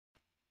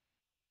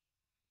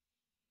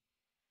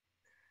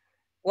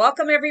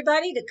Welcome,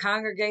 everybody, to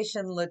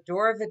Congregation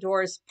L'Dor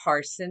Va-Dor's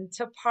Parson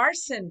to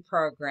Parson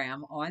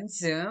program on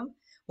Zoom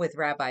with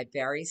Rabbi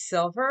Barry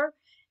Silver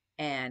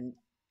and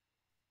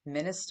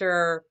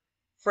Minister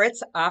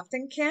Fritz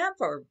Aufdencamp,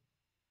 or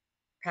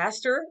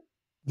Pastor,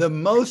 The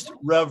most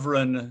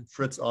Reverend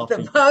Fritz the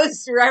Aufdencamp.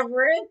 most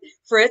Reverend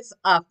Fritz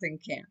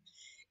Aufdencamp.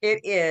 It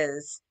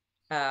is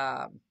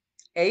April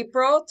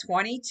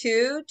 18th,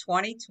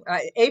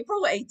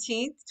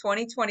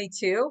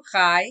 2022.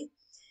 Hi.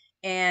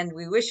 And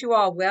we wish you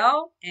all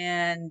well,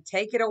 and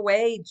take it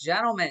away,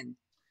 gentlemen.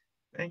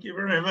 Thank you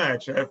very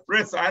much.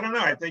 Fritz, I don't know.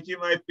 I think you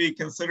might be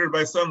considered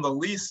by some the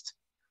least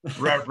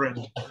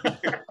reverend.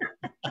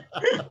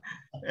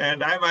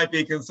 And I might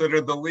be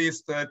considered the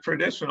least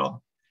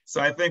traditional.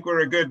 So I think we're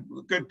a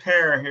good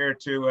pair here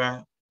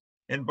to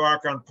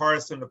embark on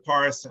Parson to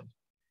Parson.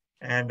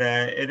 And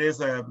it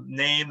is a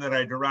name that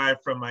I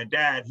derived from my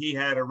dad. He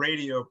had a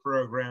radio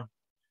program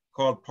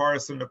called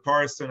Parson to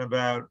Parson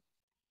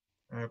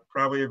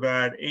probably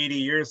about 80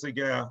 years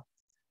ago,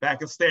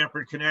 back in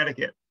Stamford,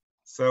 Connecticut.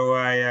 So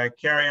I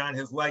carry on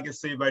his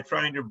legacy by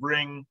trying to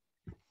bring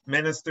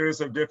ministers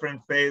of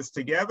different faiths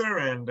together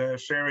and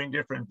sharing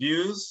different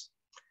views.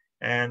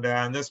 And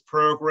on this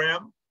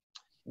program,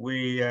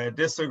 we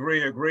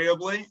disagree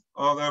agreeably,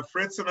 although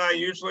Fritz and I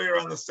usually are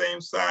on the same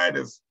side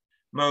as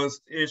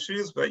most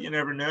issues, but you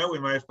never know. We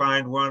might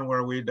find one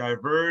where we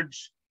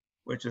diverge,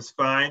 which is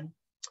fine.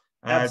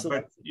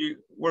 But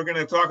we're going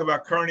to talk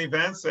about current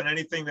events and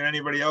anything that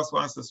anybody else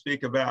wants to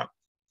speak about.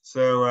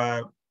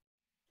 So,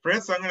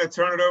 Fritz, I'm going to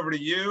turn it over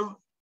to you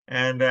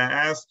and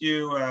ask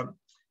you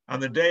on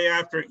the day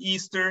after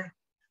Easter,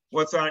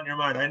 what's on your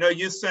mind? I know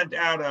you sent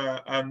out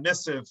a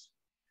missive,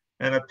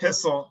 an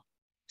epistle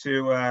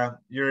to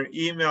your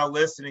email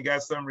list, and you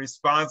got some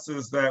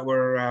responses that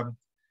were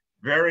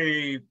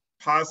very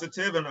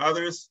positive and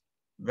others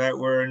that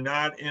were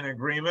not in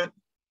agreement.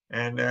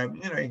 And,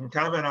 you can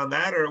comment on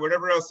that or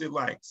whatever else you'd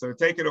like. So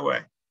take it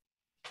away.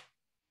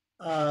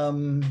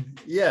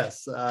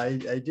 Yes, I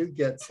do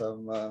get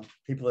some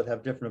people that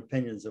have different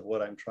opinions of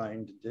what I'm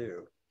trying to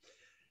do.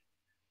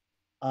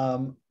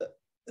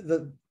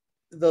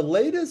 The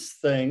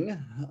latest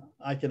thing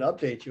I can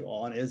update you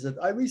on is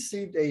that I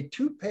received a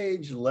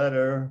 2-page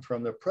letter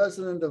from the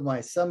president of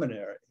my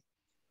seminary.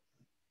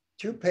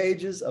 2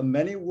 pages of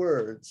many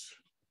words,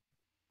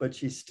 but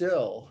she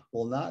still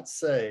will not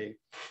say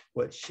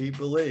what she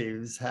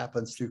believes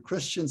happens to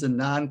Christians and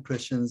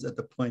non-Christians at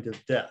the point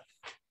of death.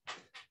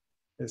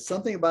 There's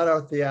something about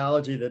our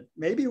theology that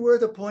maybe we're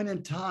at the point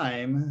in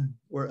time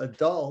where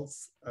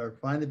adults are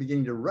finally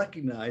beginning to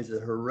recognize the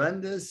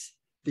horrendous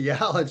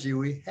theology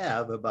we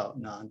have about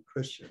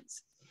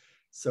non-Christians.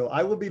 So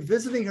I will be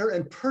visiting her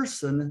in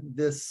person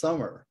this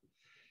summer,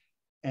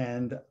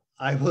 and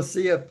I will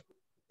see if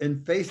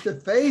in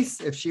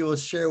face-to-face if she will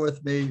share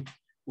with me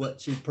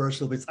what she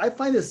personally believes. I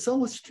find it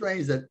so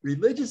strange that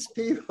religious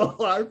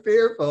people are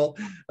fearful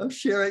of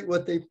sharing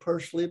what they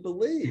personally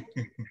believe.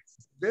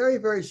 It's very,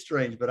 very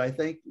strange, but I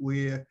think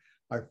we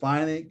are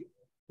finally,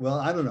 well,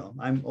 I don't know.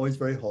 I'm always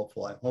very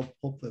hopeful. I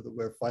hopefully that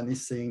we're finally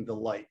seeing the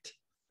light,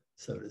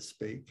 so to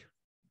speak.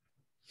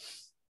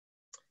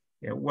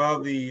 Yeah,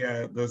 well,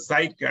 the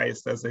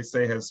zeitgeist, as they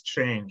say, has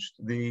changed.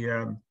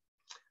 The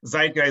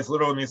zeitgeist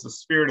literally means the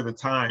spirit of the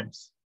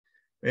times.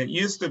 It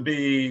used to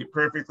be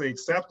perfectly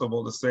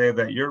acceptable to say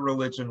that your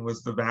religion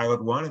was the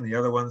valid one and the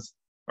other ones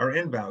are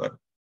invalid.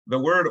 The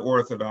word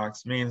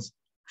orthodox means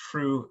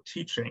true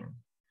teaching,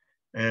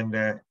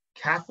 and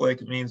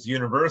Catholic means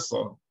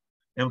universal,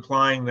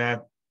 implying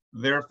that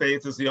their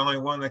faith is the only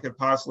one that could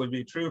possibly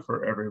be true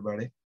for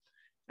everybody.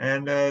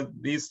 And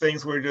these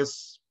things were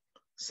just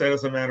said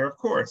as a matter of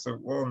course. So,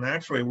 well,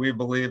 naturally, we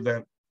believe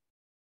that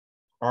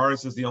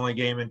ours is the only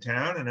game in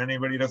town, and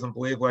anybody who doesn't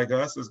believe like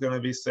us is going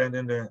to be sent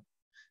into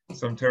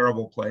some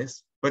terrible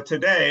place. But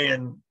today,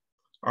 and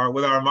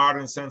with our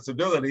modern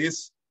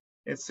sensibilities,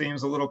 it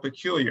seems a little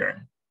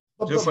peculiar.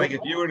 Just like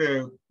if you were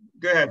to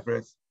go ahead,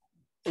 Fritz.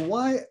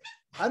 Why?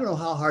 I don't know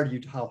how hard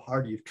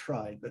you've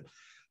tried, but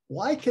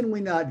why can we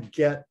not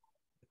get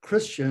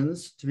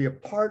Christians to be a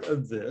part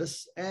of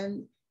this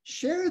and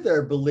share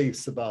their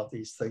beliefs about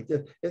these things?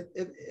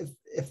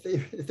 If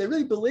they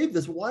really believe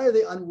this, why are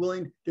they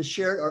unwilling to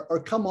share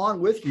or come on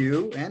with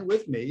you and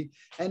with me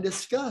and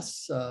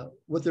discuss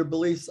what their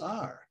beliefs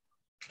are?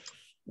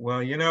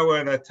 Well, you know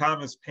what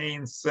Thomas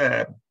Paine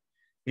said?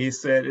 He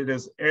said, "It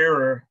is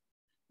error,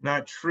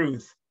 not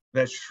truth,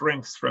 that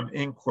shrinks from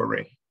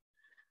inquiry."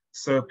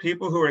 So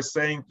people who are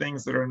saying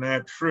things that are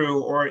not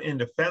true or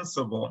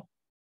indefensible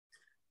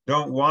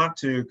don't want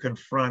to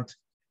confront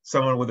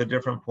someone with a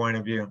different point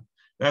of view.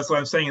 That's why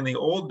I'm saying in the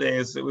old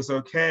days, it was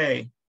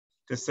okay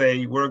to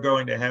say we're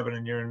going to heaven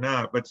and you're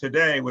not. But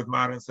today, with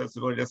modern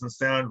sensibility, it doesn't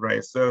sound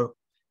right. So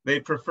they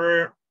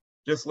prefer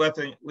just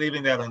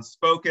leaving that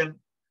unspoken,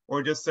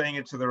 or just saying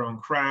it to their own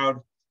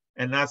crowd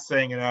and not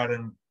saying it out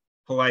in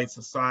polite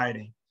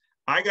society.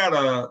 I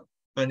got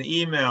an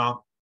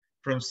email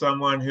from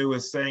someone who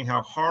was saying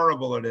how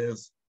horrible it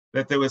is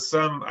that there was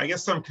some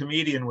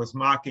comedian was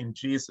mocking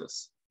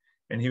Jesus.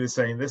 And he was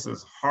saying, this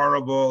is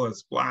horrible,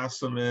 it's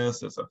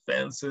blasphemous, it's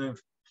offensive.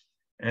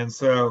 And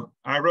so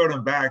I wrote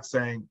him back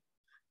saying,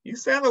 you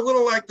sound a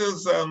little like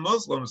those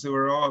Muslims who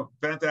were all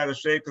bent out of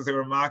shape because they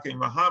were mocking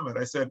Muhammad.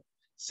 I said,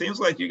 seems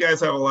like you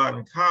guys have a lot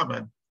in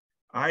common.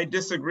 I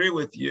disagree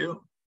with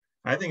you.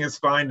 I think it's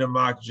fine to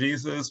mock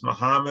Jesus,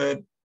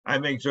 Muhammad. I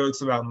make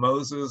jokes about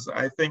Moses.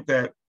 I think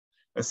that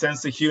a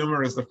sense of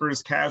humor is the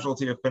first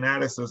casualty of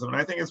fanaticism. And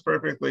I think it's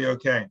perfectly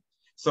okay.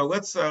 So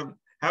let's, how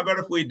about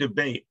if we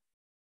debate?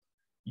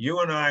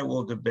 You and I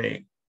will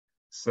debate.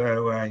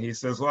 So he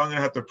says, well, I'm going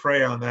to have to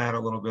pray on that a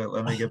little bit.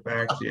 Let me get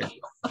back to you.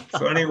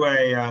 So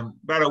anyway,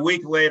 about a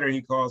week later,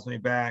 he calls me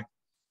back.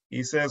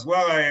 He says,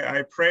 well,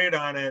 I prayed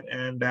on it,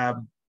 and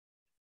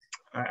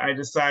I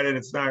decided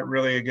it's not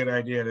really a good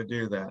idea to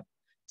do that.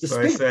 So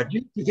I said,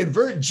 to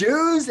convert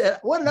Jews?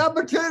 What an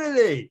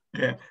opportunity.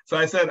 Yeah. So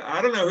I said,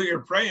 I don't know who you're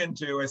praying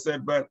to. I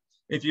said, but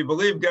if you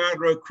believe God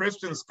wrote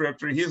Christian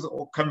scripture, he's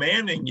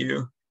commanding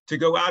you to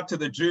go out to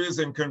the Jews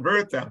and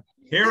convert them.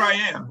 Here I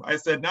am. I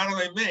said, not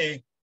only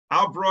me,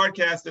 I'll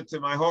broadcast it to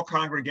my whole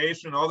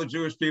congregation, all the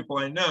Jewish people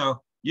I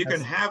know. You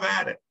can have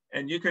at it,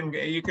 and you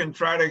can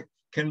try to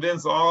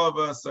convince all of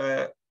us,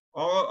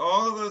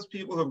 all of those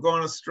people who have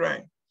gone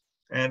astray,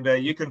 and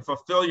you can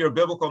fulfill your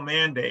biblical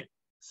mandate.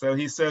 So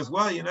he says,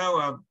 well, you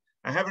know,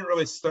 I haven't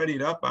really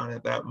studied up on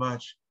it that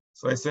much.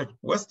 So I said,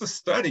 what's the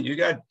study? You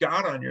got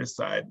God on your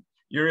side.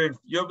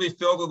 You'll be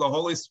filled with the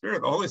Holy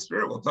Spirit. The Holy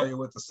Spirit will tell you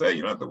what to say.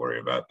 You don't have to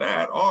worry about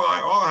that. All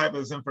I have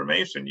is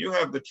information. You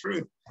have the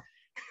truth.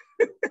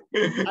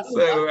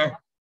 So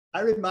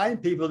I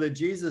remind people that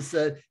Jesus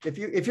said, if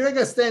you're not going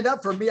to stand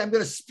up for me, I'm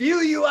going to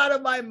spew you out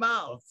of my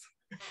mouth.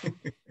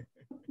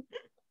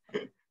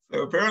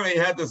 So apparently he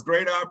had this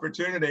great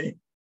opportunity,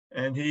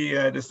 and he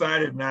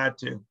decided not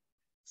to.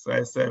 So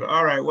I said,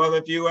 all right, well,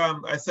 if you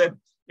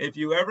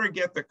ever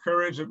get the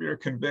courage of your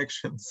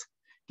convictions,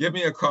 give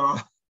me a call.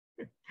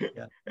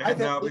 Yeah.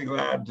 And I'll be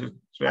glad to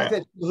chat. I've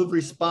had people who've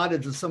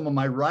responded to some of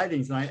my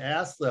writings, and I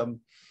ask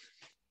them,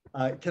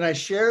 can I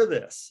share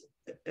this?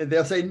 And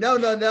they'll say, no,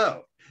 no,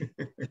 no.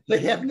 They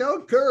have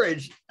no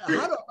courage.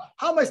 How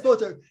am I supposed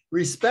to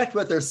respect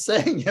what they're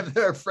saying if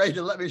they're afraid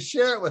to let me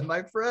share it with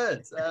my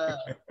friends?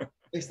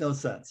 Makes no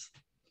sense.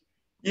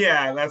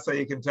 Yeah, that's how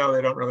you can tell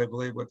they don't really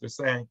believe what they're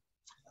saying.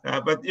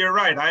 But you're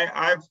right.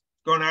 I've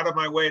gone out of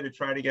my way to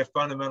try to get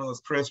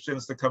fundamentalist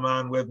Christians to come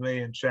on with me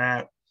and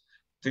chat,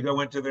 to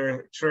go into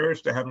their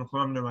church, to have them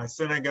come to my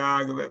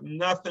synagogue.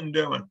 Nothing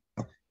doing.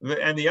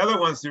 And the other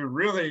ones who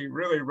really,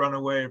 really run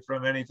away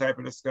from any type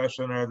of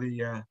discussion are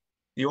the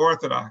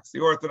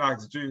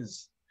Orthodox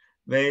Jews.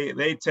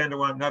 They tend to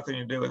want nothing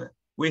to do with it.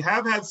 We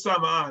have had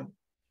some on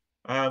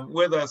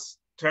with us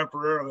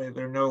temporarily.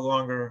 They're no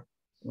longer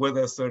with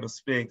us, so to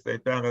speak. They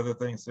found other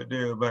things to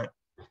do. But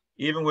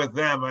even with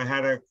them, I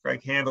had to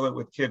handle it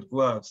with kid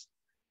gloves.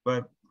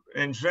 But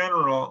in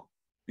general,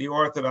 the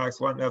Orthodox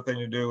want nothing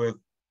to do with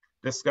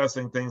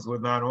discussing things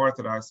with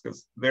non-Orthodox,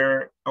 because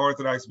their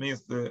Orthodox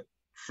means the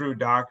true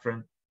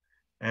doctrine.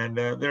 And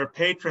their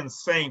patron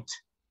saint,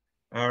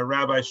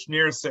 Rabbi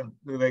Schneerson,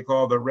 who they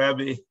call the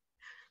Rabbi,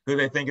 who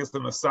they think is the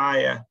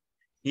Messiah,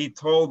 he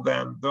told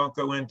them, don't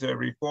go into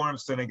Reform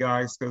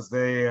synagogues because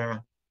they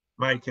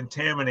might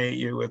contaminate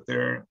you with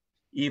their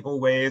evil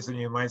ways, and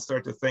you might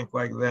start to think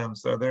like them.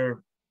 So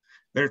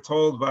they're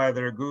told by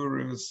their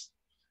gurus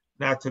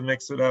not to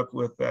mix it up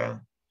with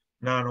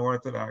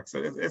non-Orthodox.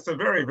 It's a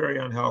very, very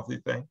unhealthy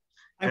thing.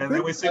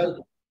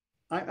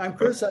 I'm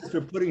criticized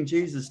for putting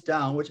Jesus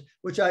down,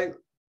 which I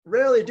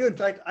rarely do. In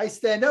fact, I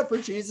stand up for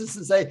Jesus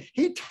and say,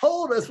 he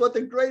told us what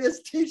the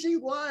greatest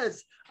teaching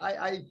was.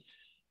 I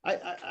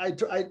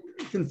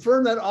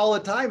confirm that all the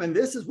time. And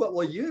this is what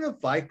will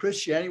unify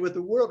Christianity with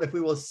the world, if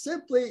we will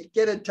simply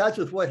get in touch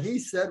with what he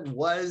said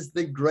was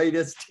the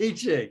greatest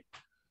teaching.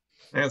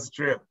 That's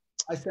true.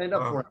 I stand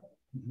up for it.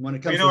 When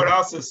it comes, you know, what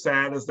else is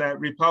sad is that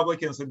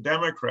Republicans and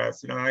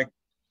Democrats, you know,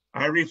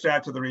 I reached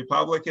out to the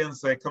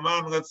Republicans, say, come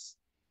on,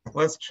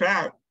 let's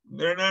chat.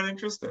 They're not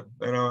interested.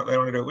 They don't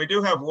want to do it. We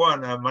do have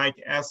one,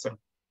 Mike Essen.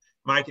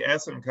 Mike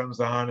Essen comes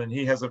on, and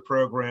he has a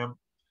program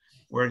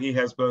where he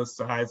has both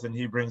sides, and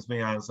he brings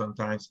me on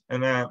sometimes.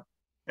 And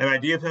I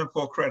give him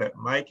full credit.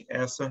 Mike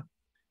Essen,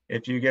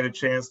 if you get a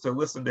chance to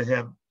listen to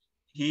him,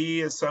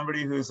 he is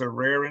somebody who's a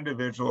rare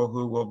individual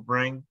who will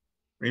bring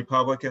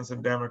Republicans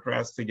and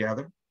Democrats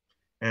together.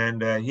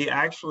 And he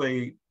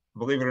actually,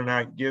 believe it or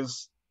not,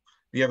 gives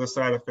the other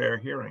side a fair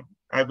hearing.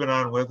 I've been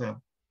on with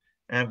him.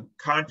 And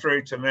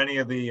contrary to many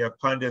of the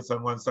pundits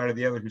on one side or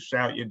the other who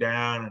shout you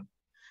down and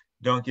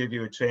don't give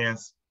you a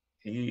chance,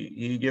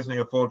 he gives me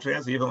a full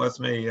chance. He even lets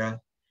me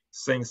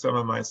sing some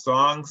of my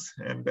songs,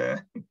 and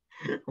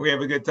we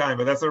have a good time.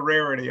 But that's a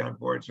rarity,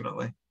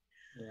 unfortunately.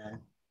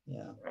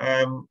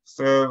 Yeah.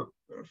 So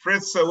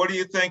Fritz, so what do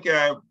you think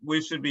we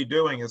should be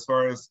doing as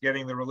far as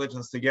getting the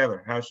religions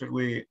together?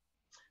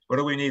 What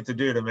do we need to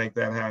do to make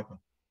that happen?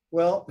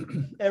 Well,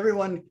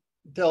 everyone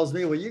tells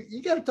me, well,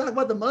 you got to talk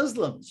about the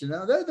Muslims. You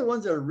know, they're the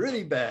ones that are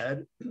really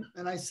bad.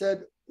 And I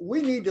said,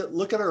 we need to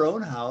look at our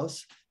own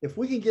house. If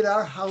we can get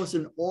our house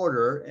in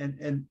order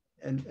and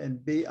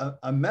and be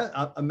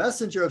a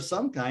messenger of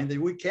some kind, that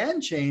we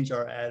can change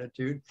our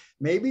attitude.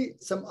 Maybe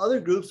some other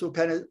groups will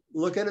kind of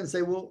look at it and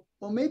say, well,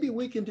 maybe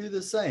we can do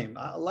the same.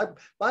 Like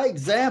by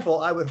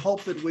example, I would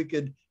hope that we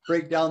could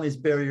break down these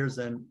barriers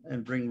and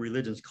bring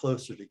religions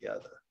closer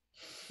together.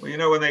 Well, you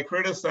know, when they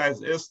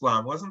criticized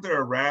Islam, wasn't there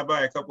a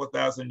rabbi a couple of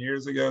thousand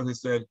years ago who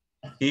said,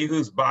 "He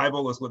whose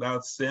Bible was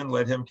without sin,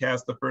 let him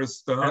cast the first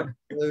stone"?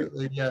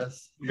 Absolutely,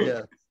 yes,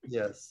 yes,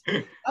 yes.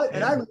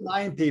 And I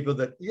remind people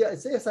that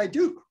yes, I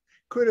do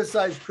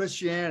criticize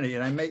Christianity,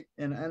 and I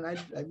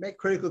make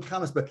critical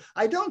comments, but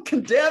I don't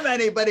condemn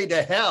anybody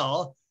to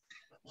hell.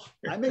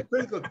 I make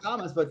critical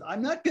comments, but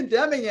I'm not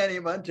condemning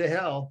anyone to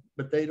hell.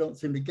 But they don't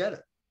seem to get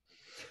it.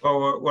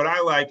 Well, what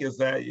I like is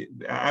that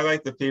I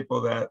like the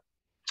people that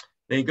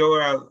they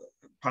go out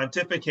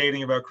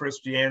pontificating about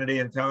Christianity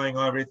and telling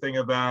everything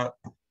about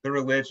the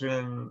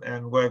religion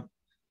and what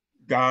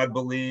God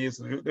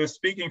believes. They're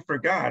speaking for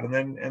God, and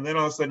then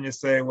all of a sudden you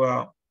say,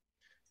 well,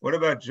 what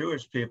about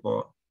Jewish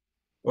people?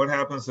 What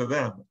happens to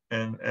them?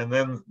 And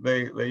then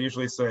they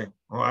usually say,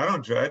 well, I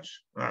don't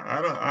judge.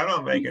 I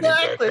don't make any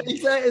judgment.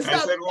 Exactly. I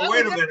said, well,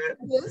 wait a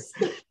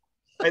minute.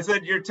 I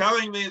said, you're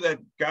telling me that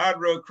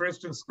God wrote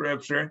Christian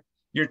scripture.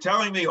 You're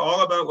telling me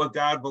all about what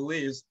God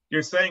believes.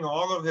 You're saying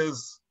all of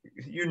his,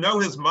 you know,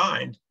 his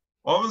mind.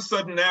 All of a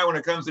sudden now, when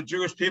it comes to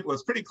Jewish people,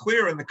 it's pretty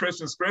clear in the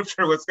Christian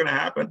scripture what's going to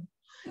happen.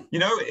 You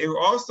know,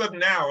 all of a sudden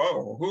now,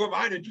 oh, who am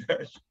I to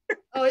judge?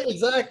 Oh,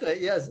 exactly.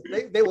 Yes,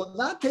 they will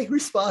not take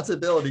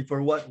responsibility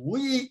for what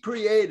we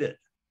created.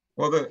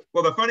 Well,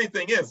 the funny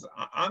thing is,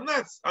 I'm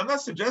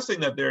not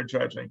suggesting that they're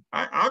judging.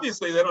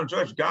 Obviously, they don't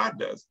judge. God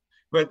does,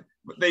 but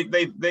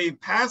they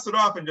pass it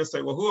off and just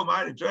say, well, who am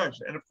I to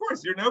judge? And of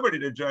course, you're nobody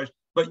to judge.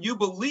 But you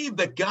believe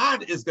that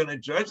God is going to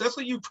judge. That's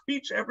what you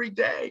preach every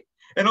day.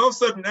 And all of a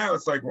sudden now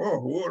it's like, whoa,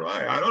 who am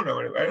I? I don't know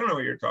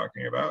what you're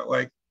talking about.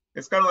 Like,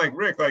 it's kind of like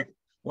Rick, like,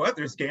 what?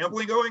 There's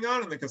gambling going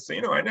on in the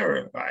casino? I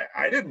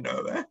didn't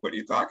know that. What are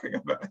you talking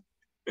about?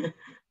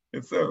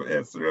 It's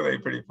really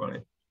pretty funny.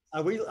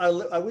 Are we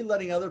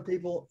letting other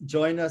people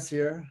join us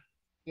here?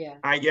 Yeah.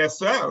 I guess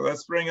so.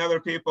 Let's bring other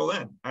people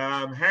in.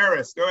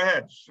 Harris, go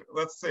ahead.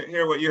 Let's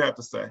hear what you have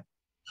to say.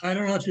 I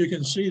don't know if you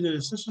can see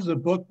this. This is a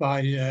book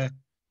by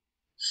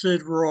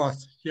Sid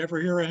Roth. You ever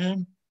hear of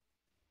him?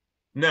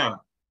 No.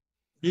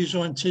 He's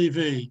on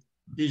TV.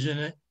 He's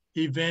an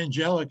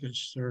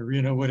evangelicist,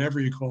 or whatever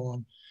you call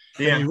him.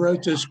 Yeah. And he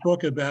wrote this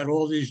book about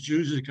all these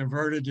Jews that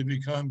converted to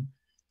become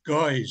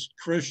guys,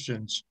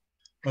 Christians.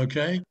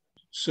 Okay.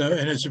 So,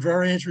 and it's a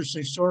very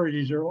interesting story.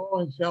 These are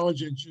all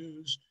intelligent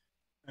Jews,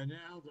 and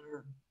now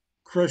they're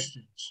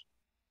Christians.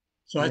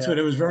 So I thought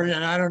it was very,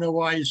 and I don't know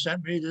why he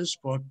sent me this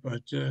book,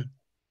 but.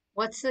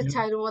 What's the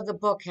title of the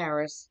book,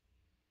 Harris?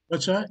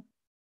 What's that?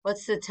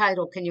 What's the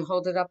title? Can you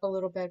hold it up a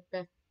little bit?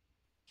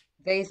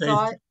 They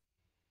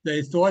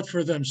thought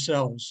for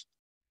themselves.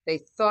 They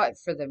thought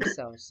for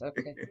themselves.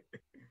 Okay.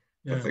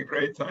 That's a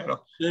great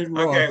title. Sid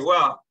Roth. Okay,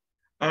 well,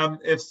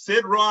 if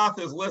Sid Roth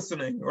is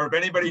listening, or if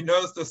anybody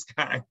knows this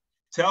guy,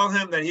 tell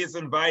him that he's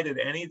invited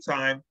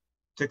anytime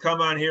to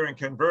come on here and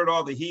convert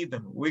all the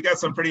heathen. We got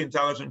some pretty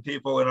intelligent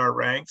people in our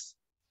ranks,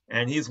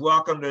 and he's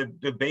welcome to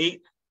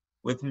debate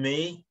with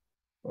me,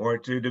 or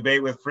to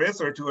debate with Fritz,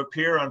 or to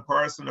appear on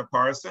Parson to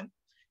Parson.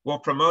 We'll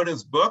promote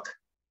his book,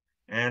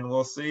 and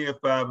we'll see if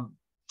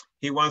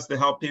he wants to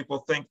help people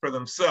think for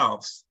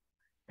themselves.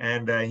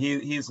 And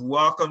he's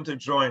welcome to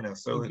join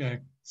us. So okay.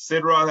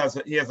 Sid Roth has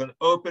an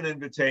open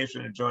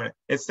invitation to join it.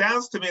 It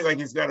sounds to me like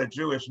he's got a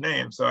Jewish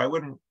name, so I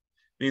wouldn't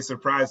be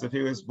surprised if he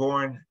was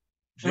born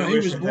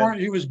Jewish. No,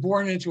 he was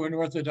born into an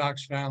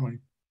Orthodox family.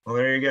 Well,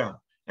 there you go.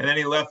 And then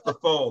he left the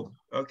fold.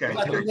 Okay. I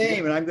got your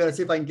name, and I'm going to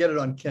see if I can get it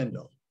on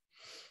Kindle.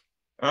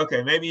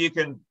 Okay, maybe you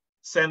can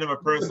send him a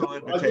personal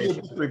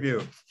invitation. I'll do a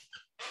review.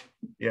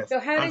 Yes. So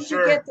how did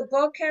you get the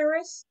book,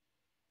 Harris?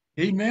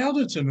 He mailed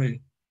it to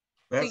me.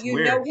 That's Do you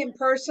weird. know him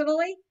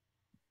personally?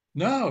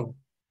 No,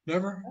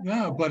 never.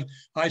 No, but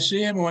I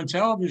see him on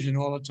television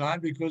all the time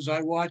because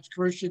I watch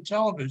Christian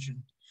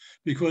television,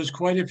 because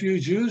quite a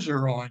few Jews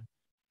are on,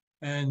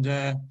 and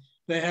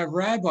they have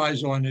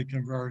rabbis on that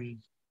converted.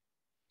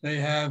 They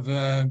have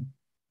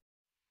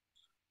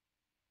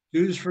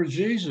Jews for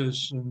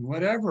Jesus and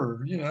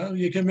whatever.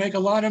 You can make a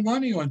lot of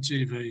money on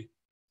TV.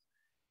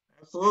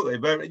 Absolutely,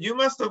 but you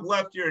must have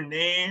left your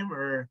name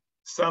or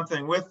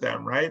something with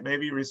them, right?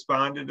 Maybe you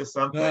responded to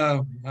something.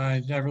 No,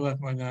 I never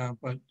left my name,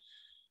 but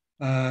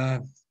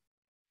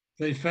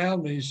they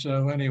found me.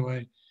 So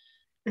anyway,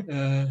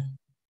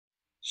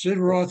 Sid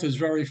Roth is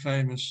very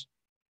famous.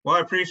 Well,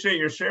 I appreciate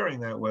your sharing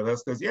that with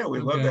us, because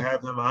we'd love to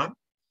have him on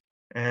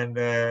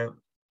and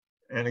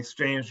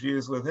exchange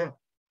views with him.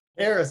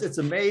 Harris, it's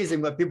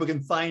amazing what people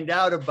can find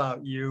out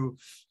about you.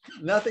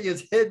 Nothing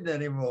is hidden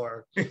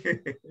anymore.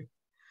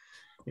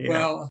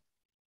 Well,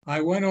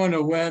 I went on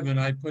the web and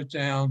I put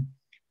down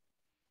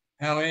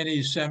how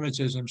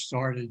anti-Semitism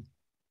started.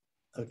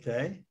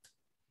 Okay.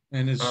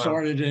 And it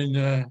started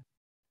in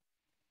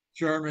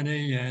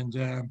Germany,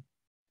 and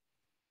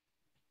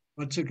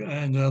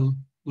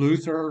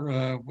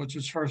Luther. What's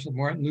his first name?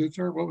 Martin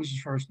Luther. What was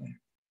his first name?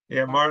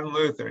 Yeah, Martin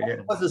Luther.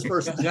 Yeah, was his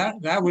first.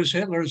 That was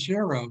Hitler's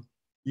hero.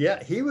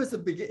 Yeah, he was the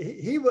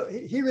he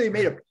really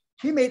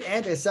made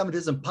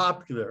anti-Semitism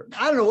popular.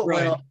 I don't know what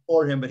went on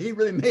for him, but he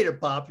really made it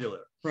popular.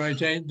 Right.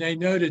 They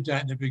noted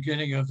that in the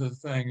beginning of the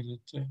thing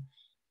that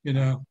you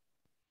know.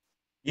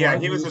 Yeah,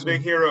 he was a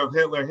big hero of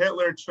Hitler.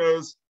 Hitler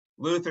chose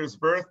Luther's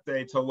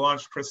birthday to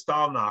launch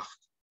Kristallnacht,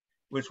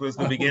 which was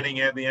the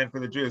beginning and the end for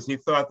the Jews. He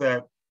thought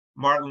that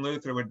Martin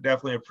Luther would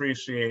definitely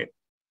appreciate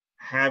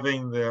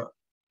having the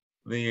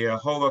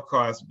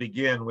Holocaust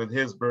begin with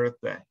his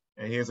birthday.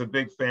 And he is a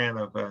big fan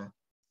of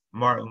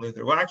Martin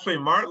Luther. Well, actually,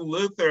 Martin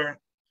Luther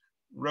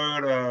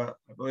wrote I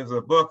believe it was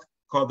a book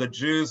called The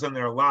Jews and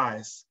Their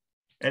Lies.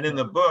 And in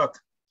the book,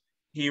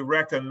 he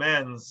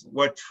recommends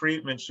what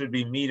treatment should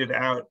be meted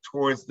out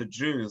towards the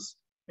Jews.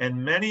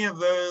 And many of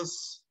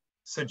those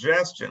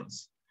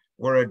suggestions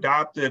were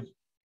adopted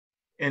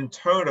in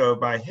toto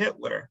by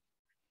Hitler,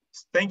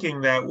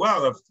 thinking that,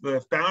 well, if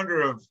the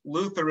founder of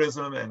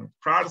Lutheranism and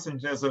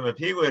Protestantism, if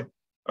he would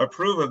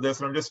approve of this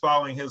and I'm just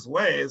following his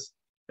ways,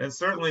 then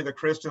certainly the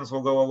Christians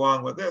will go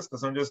along with this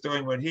because I'm just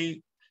doing what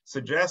he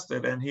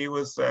suggested. And he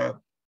was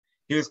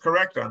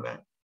correct on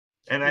that.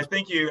 And I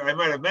think I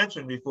might have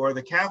mentioned before,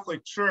 the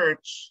Catholic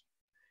Church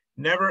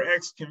never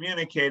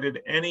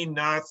excommunicated any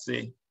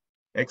Nazi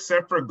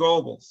except for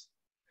Goebbels,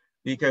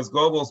 because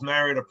Goebbels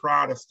married a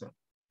Protestant.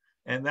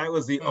 And that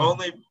was the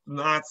only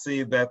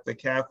Nazi that the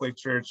Catholic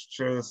Church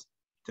chose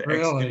to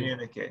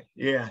excommunicate.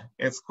 Yeah,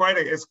 it's quite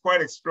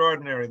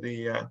extraordinary,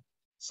 the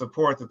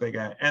support that they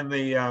got. And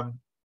the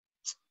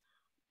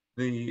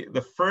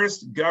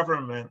first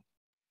government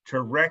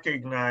to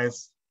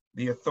recognize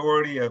the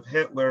authority of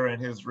Hitler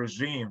and his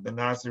regime, the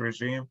Nazi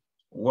regime,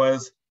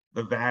 was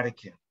the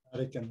Vatican.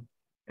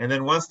 And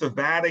then once the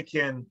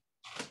Vatican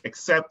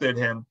accepted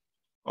him,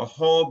 a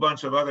whole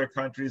bunch of other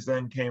countries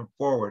then came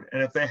forward.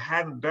 And if they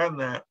hadn't done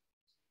that,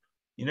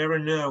 you never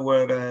know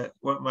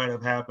what might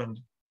have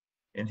happened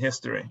in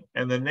history.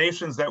 And the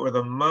nations that were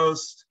the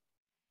most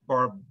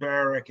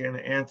barbaric and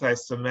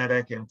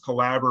anti-Semitic and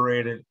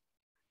collaborated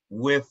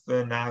with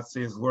the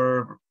Nazis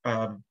were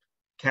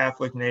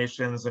Catholic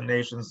nations and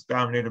nations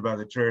dominated by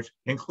the church,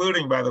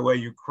 including, by the way,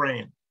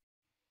 Ukraine,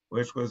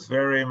 which was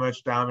very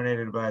much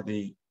dominated by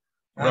the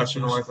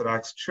Russian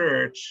Orthodox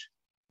Church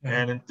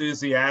and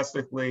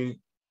enthusiastically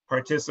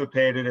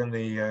participated in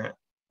the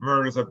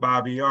murders of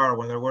Babi Yar.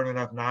 When there weren't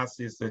enough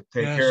Nazis to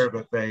take care of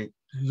it, they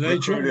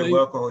recruited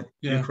local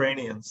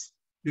Ukrainians.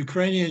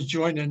 Ukrainians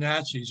joined the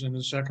Nazis in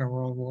the Second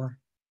World War.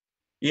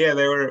 Yeah,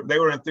 they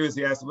were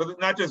enthusiastic, but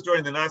not just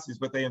joining the Nazis,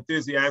 but they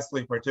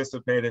enthusiastically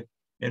participated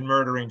in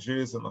murdering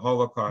Jews in the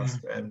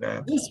Holocaust. And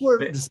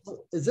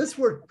is this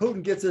where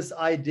Putin gets this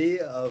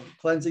idea of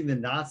cleansing the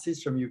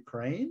Nazis from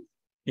Ukraine?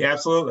 Yeah,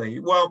 absolutely.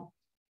 Well,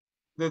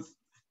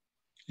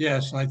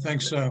 yes, I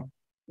think so.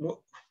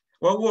 Well,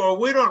 what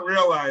we don't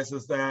realize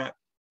is that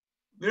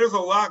there's a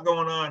lot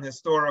going on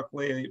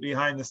historically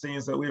behind the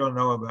scenes that we don't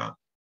know about.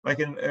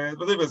 Like in, I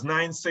believe it was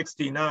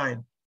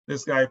 969,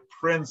 this guy,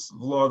 Prince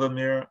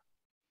Vladimir,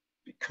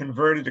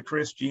 converted to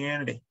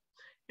Christianity.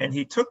 And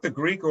he took the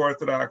Greek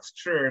Orthodox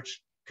Church,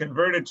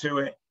 converted to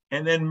it,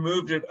 and then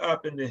moved it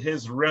up into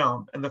his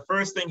realm. And the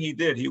first thing he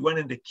did, he went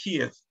into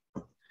Kiev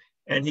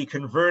and he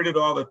converted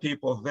all the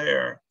people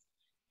there.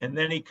 And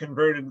then he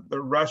converted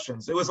the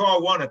Russians. It was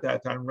all one at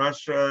that time,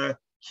 Russia,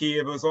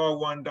 Kiev, it was all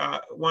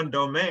one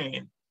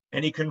domain.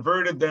 And he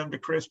converted them to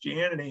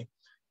Christianity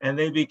and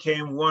they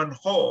became one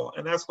whole.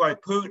 And that's why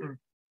Putin,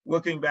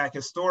 looking back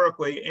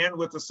historically and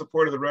with the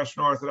support of the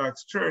Russian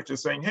Orthodox Church,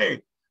 is saying,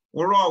 hey,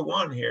 we're all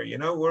one here, you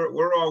know,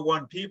 we're all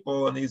one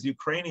people, and these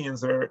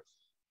Ukrainians are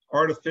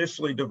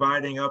artificially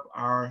dividing up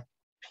our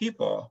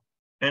people.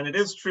 And it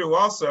is true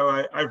also,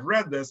 I've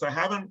read this, I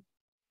haven't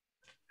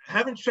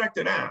checked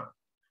it out,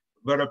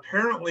 but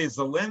apparently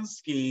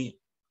Zelensky,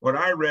 what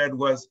I read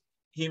was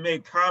he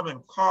made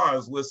common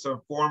cause with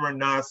some former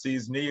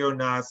Nazis,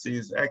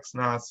 neo-Nazis,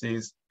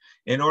 ex-Nazis,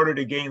 in order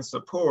to gain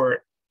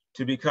support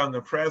to become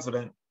the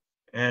president.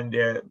 And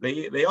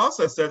they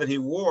also said that he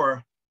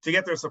wore, to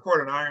get their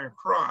support, an Iron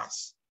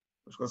Cross,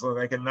 which was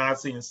like a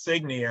Nazi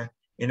insignia,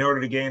 in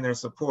order to gain their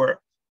support.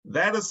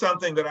 That is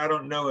something that I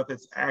don't know if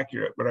it's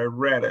accurate, but I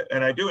read it.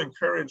 And I do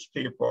encourage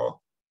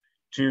people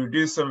to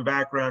do some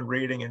background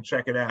reading and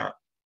check it out,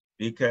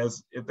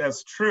 because if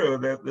that's true,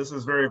 that this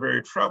is very,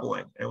 very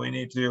troubling, and we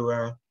need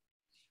to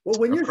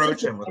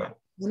approach him with that.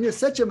 When you're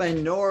such a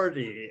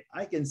minority,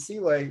 I can see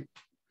why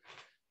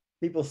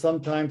people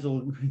sometimes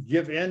will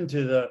give in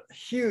to the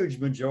huge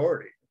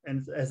majority.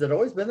 And has it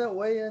always been that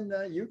way in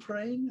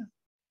Ukraine?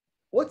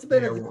 What's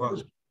been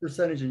the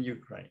percentage in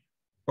Ukraine?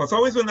 Well, it's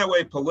always been that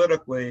way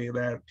politically,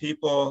 that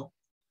people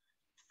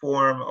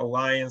form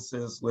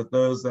alliances with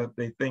those that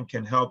they think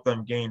can help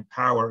them gain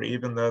power,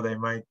 even though they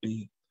might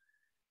be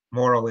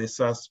morally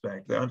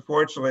suspect.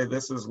 Unfortunately,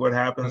 this is what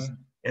happens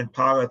in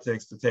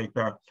politics to take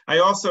power. I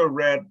also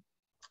read,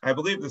 I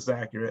believe this is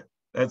accurate,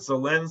 that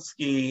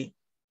Zelensky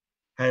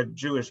had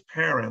Jewish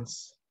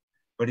parents,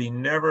 but he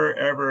never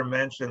ever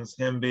mentions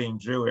him being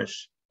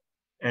Jewish.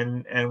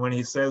 And when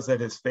he says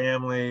that his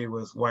family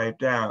was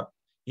wiped out,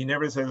 he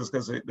never says it's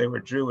because they were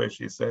Jewish.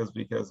 He says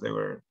because they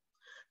were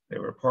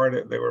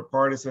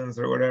partisans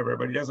or whatever,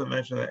 but he doesn't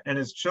mention that. And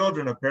his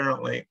children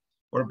apparently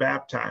were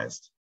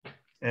baptized.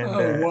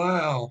 And,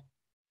 wow.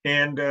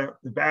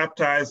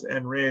 Baptized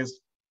and raised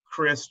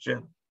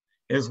Christian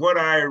is what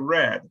I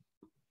read.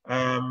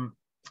 And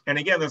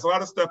again, there's a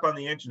lot of stuff on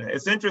the internet.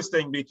 It's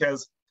interesting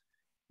because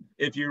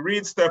if you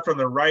read stuff from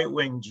the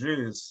right-wing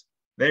Jews,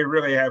 they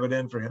really have it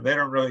in for him. They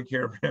don't really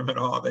care for him at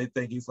all. They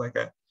think he's like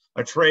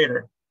a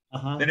traitor.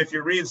 Then if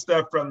you read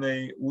stuff from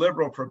the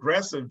liberal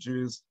progressive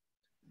Jews,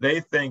 they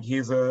think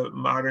he's a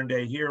modern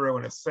day hero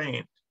and a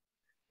saint.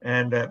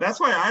 And that's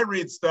why I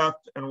read stuff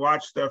and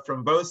watch stuff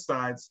from both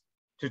sides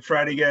to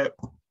try to get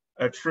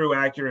a true,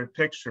 accurate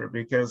picture,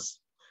 because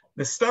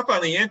the stuff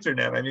on the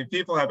internet, I mean,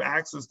 people have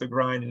axes to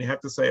grind and you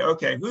have to say,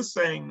 okay, who's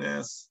saying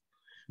this?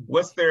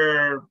 What's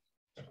their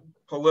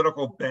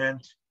political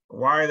bent?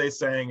 Why are they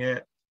saying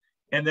it?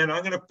 And then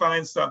I'm going to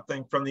find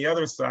something from the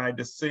other side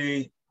to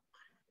see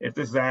if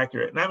this is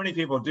accurate. Not many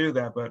people do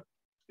that, but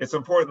it's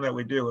important that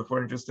we do if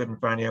we're interested in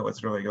finding out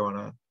what's really going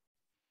on.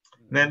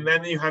 And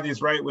then you have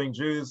these right-wing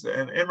Jews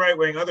and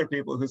right-wing other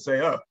people who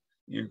say, oh,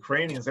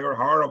 Ukrainians, they were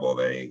horrible.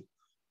 They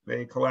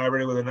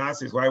collaborated with the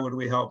Nazis. Why would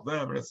we help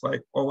them? And it's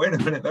like, oh, wait a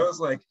minute. That was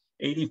like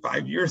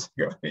 85 years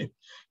ago. I mean,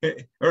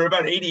 or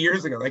about 80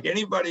 years ago. Like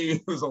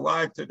anybody who's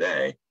alive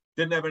today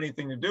didn't have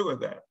anything to do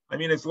with that. I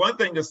mean, it's one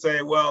thing to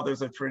say, well,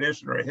 there's a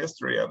tradition or a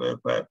history of it,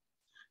 but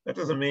that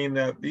doesn't mean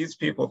that these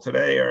people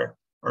today are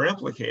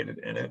implicated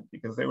in it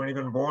because they weren't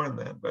even born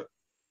then. But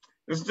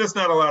there's just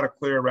not a lot of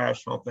clear,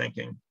 rational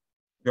thinking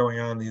going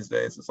on these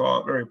days. It's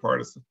all very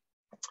partisan.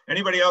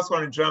 Anybody else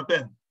want to jump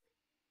in?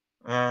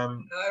 I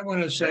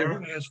want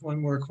to ask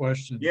one more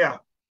question. Yeah.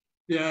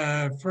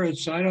 Yeah,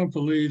 Fritz, I don't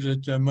believe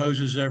that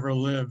Moses ever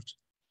lived.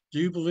 Do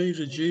you believe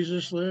that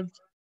Jesus lived?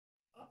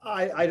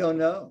 I don't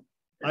know.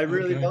 I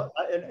really don't.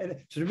 And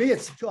to me,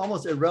 it's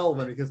almost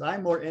irrelevant because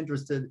I'm more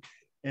interested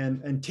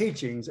in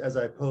teachings as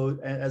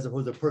opposed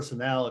to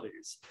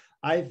personalities.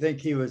 I think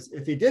he was,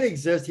 if he did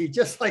exist, he's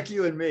just like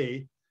you and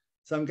me,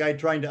 some guy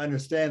trying to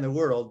understand the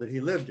world that he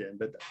lived in.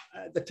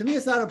 But to me,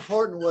 it's not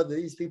important whether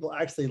these people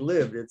actually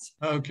lived. It's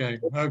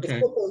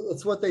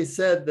It's what they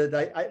said. That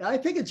I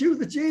pick and choose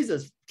with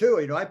Jesus too.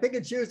 You know, I pick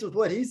and choose with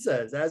what he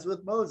says, as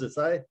with Moses.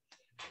 I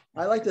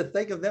like to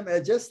think of them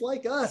as just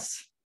like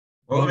us.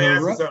 Well, let me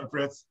ask you something,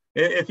 Fritz.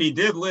 If he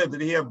did live,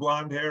 did he have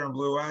blonde hair and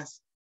blue eyes?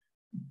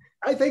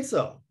 I think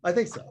so.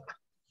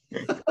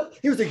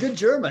 He was a good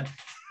German.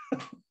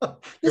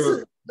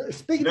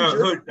 Speaking of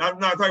German, I'm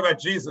not talking about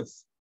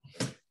Jesus.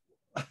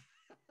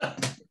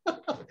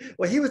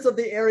 Well, he was of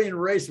the Aryan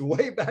race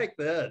way back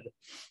then.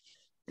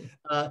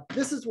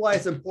 This is why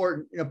it's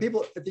important. You know,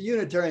 people at the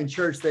Unitarian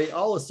Church, they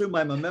all assume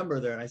I'm a member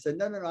there. And I said,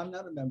 no, I'm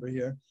not a member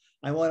here.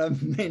 I want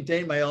to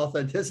maintain my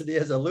authenticity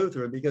as a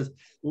Lutheran, because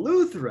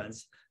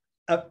Lutherans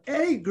of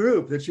any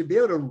group that should be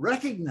able to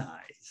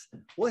recognize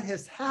what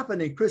has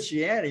happened in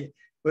Christianity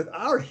with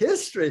our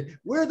history,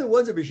 we're the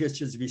ones that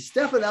should be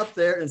stepping up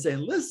there and saying,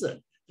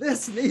 listen,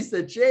 this needs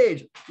to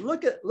change.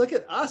 Look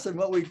at us and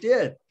what we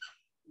did.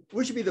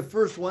 We should be the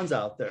first ones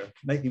out there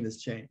making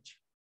this change.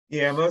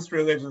 Yeah, most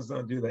religions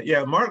don't do that.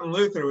 Yeah, Martin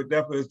Luther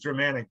definitely was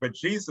Germanic, but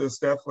Jesus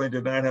definitely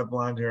did not have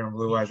blonde hair and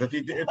blue eyes. If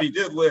he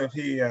did live,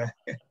 he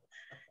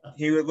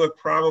would look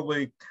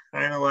probably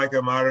kind of like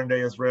a modern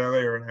day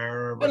Israeli or an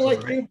Arab. Kind of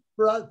like you,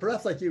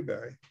 perhaps like you,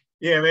 Barry.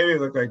 Yeah, maybe he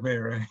looked like me,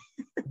 right?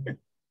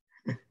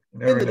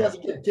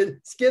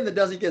 Skin that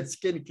doesn't get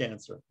skin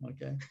cancer.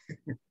 Okay.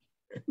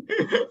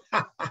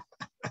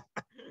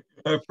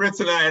 Fritz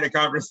and I had a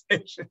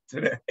conversation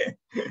today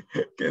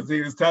because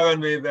he was telling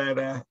me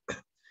that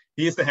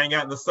he used to hang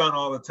out in the sun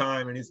all the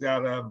time, and he's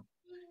got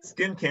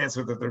skin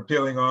cancer that they're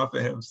peeling off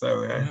of him.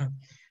 So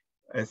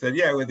I said,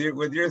 yeah, with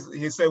yours,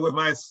 he said, with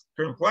my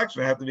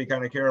complexion, I have to be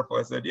kind of careful.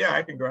 I said, yeah,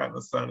 I can go out in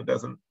the sun. It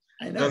doesn't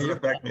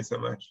affect me so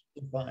much.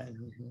 Fine.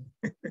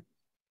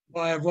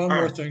 Well, I have one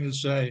more thing to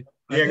say.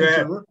 Yeah, go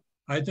ahead.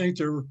 I think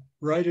the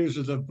writers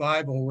of the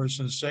Bible were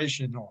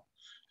sensational.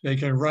 They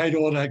can write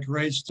all that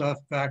great stuff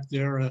back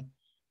there,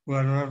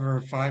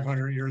 whatever,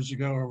 500 years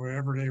ago or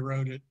wherever they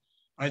wrote it.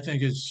 I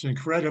think it's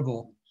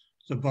incredible,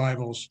 the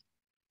Bibles.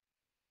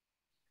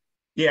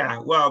 Yeah,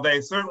 well, they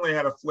certainly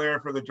had a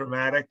flair for the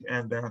dramatic,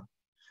 and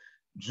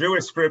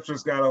Jewish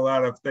scriptures got a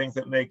lot of things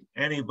that make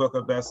any book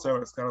a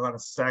bestseller. It's got a lot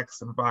of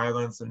sex and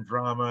violence and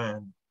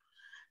drama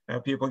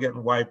and people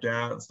getting wiped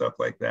out and stuff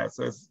like that.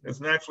 So it's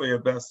naturally a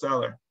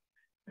bestseller.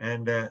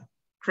 And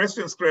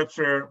Christian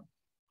scripture,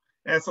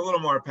 it's a little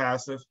more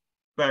passive,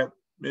 but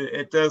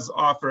it does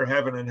offer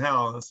heaven and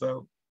hell. And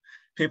so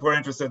people are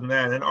interested in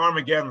that. And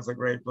Armageddon's a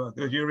great book.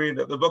 If you read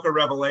the book of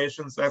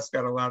Revelations, that's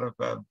got a lot of...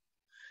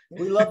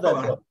 we love that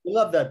book. We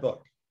love that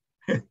book.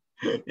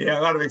 Yeah,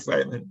 a lot of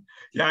excitement.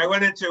 Yeah, I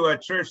went into a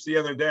church the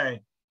other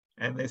day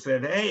and they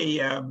said, hey,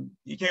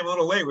 you came a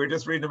little late. We were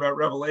just reading about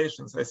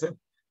Revelations. I said,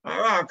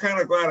 oh, I'm kind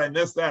of glad I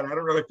missed that. I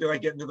don't really feel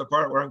like getting to the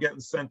part where I'm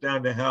getting sent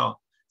down to hell.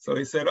 So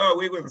he said, oh,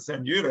 we wouldn't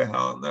send you to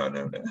hell. No.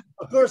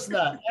 Of course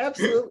not.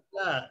 Absolutely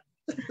not.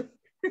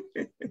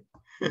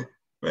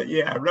 But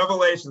yeah,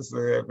 Revelation's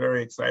a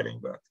very exciting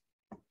book.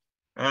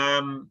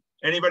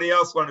 Anybody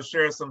else want to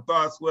share some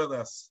thoughts with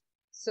us?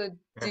 So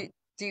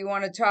do you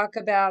want to talk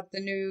about the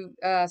new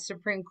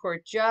Supreme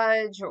Court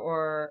judge,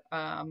 or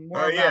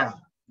more about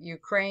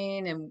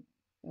Ukraine and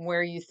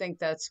where you think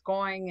that's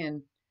going?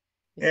 And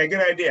Yeah,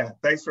 good idea.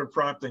 Thanks for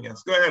prompting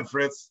us. Go ahead,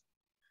 Fritz.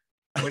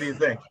 What do you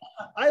think?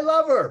 I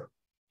love her.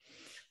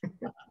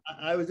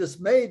 I was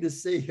dismayed to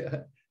see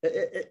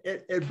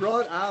it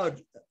brought out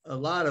a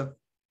lot of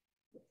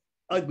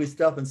ugly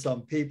stuff in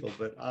some people,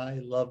 but I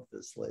love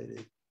this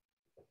lady.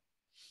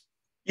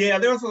 Yeah,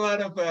 there was a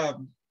lot of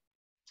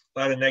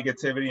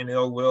negativity and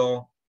ill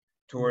will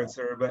towards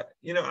her, but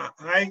you know,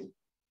 I'm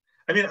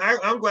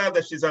glad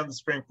that she's on the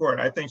Supreme Court.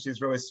 I think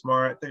she's really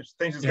smart. I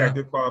think she's got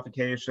good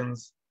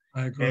qualifications.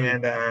 I agree.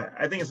 And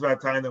I think it's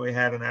about time that we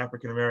had an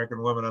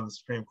African-American woman on the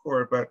Supreme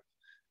Court, but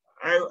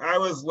I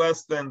was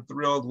less than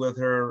thrilled with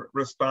her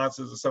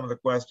responses to some of the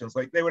questions.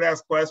 Like, they would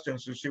ask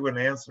questions and she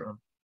wouldn't answer them.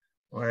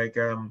 Like,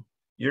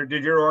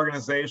 did your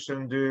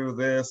organization do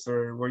this,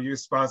 or were you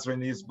sponsoring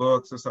these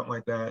books or something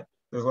like that?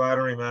 There's, well, I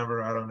don't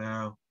remember, I don't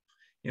know.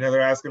 You know,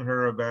 they're asking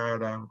her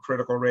about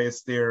critical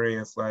race theory.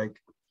 It's like,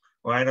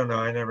 well, I don't know,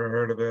 I never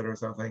heard of it or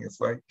something. It's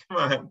like, come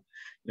on,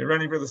 you're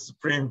running for the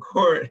Supreme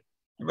Court.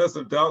 You must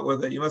have dealt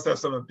with it. You must have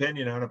some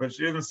opinion on it. But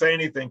she didn't say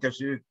anything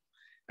because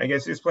I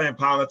guess she's playing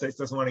politics,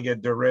 doesn't want to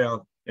get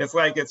derailed. It's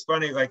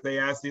funny, like they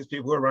ask these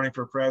people who are running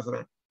for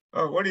president,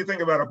 oh, what do you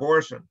think about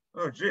abortion?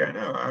 Oh, gee, I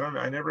know. I don't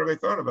know. I never really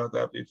thought about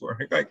that before.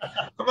 Like,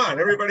 come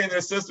on, everybody and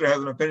their sister has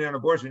an opinion on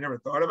abortion. You never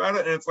thought about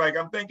it? And it's like,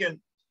 I'm thinking,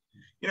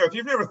 you know, if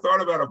you've never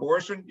thought about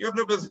abortion, you have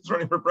no business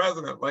running for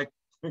president. Like,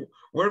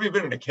 where have you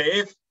been, in a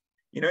cave?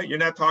 You know, you're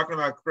not talking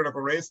about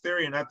critical race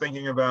theory. You're not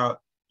thinking about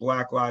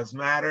Black Lives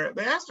Matter.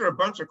 They asked her a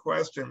bunch of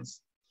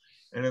questions,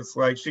 and it's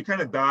like she kind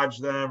of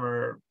dodged them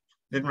or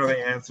didn't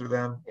really answer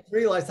them. I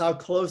realized how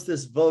close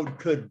this vote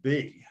could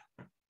be.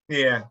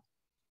 Yeah.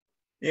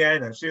 Yeah, I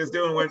know. She was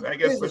doing what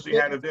she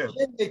had to do.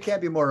 It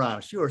can't be more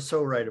honest. You are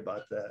so right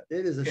about that.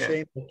 It is a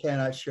shame they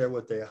cannot share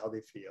how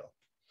they feel.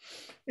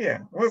 Yeah.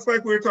 Well, it's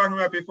like we were talking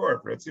about before,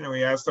 Fritz. You know,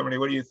 we ask somebody,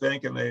 what do you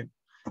think? And they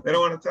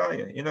don't want to tell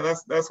you. You know,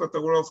 that's what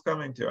the world's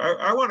coming to.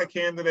 I want a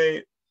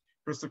candidate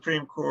for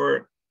Supreme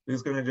Court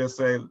who's going to just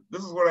say,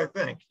 this is what I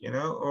think, you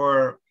know,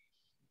 or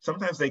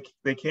sometimes they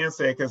can't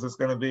say it because it's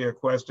going to be a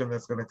question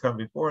that's going to come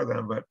before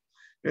them, but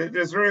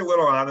there's very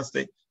little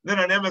honesty. Then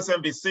on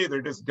MSNBC,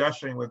 they're just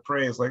gushing with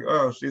praise, like,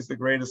 oh, she's the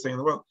greatest thing in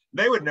the world.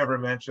 They would never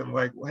mention,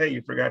 like, hey,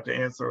 you forgot to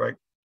answer like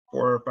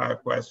 4 or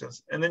 5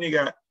 questions. And then you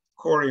got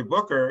Cory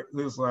Booker,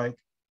 who's like,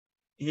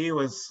 he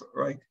was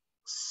like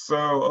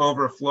so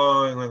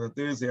overflowing with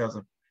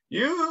enthusiasm.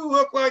 You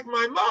look like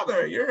my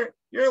mother.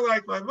 You're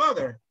like my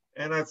mother.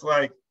 And it's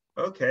like,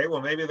 okay,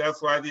 well, maybe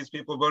that's why these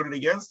people voted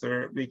against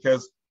her,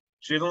 because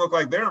she didn't look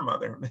like their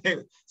mother.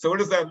 So what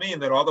does that mean?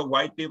 That all the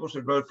white people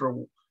should vote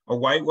for a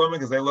white woman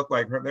because they look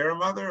like their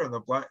mother? And the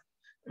black,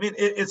 I mean,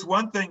 it's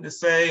one thing to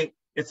say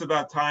it's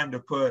about time to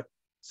put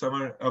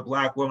a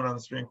black woman on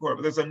the Supreme Court,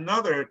 but there's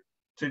another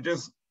to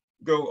just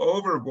go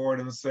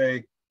overboard and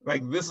say,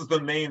 like, this is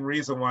the main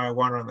reason why I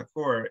want her on the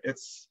court.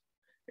 It's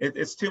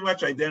too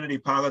much identity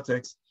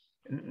politics.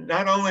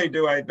 Not only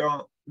do I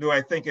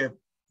think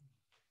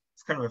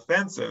it's kind of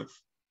offensive,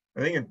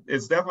 I think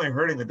it's definitely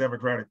hurting the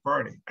Democratic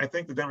Party. I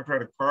think the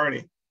Democratic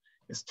Party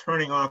is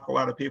turning off a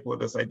lot of people with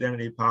this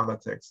identity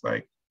politics.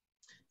 Like,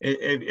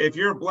 if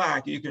you're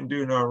black, you can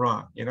do no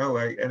wrong, you know,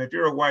 like, and if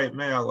you're a white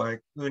male, like,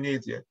 who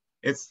needs you?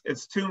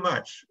 It's too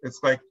much.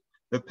 It's like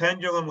the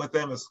pendulum with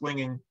them is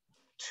swinging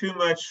too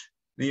much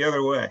the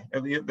other way.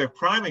 And the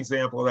prime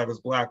example of that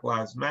is Black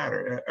Lives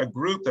Matter, a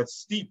group that's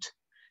steeped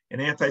in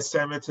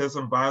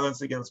anti-Semitism,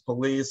 violence against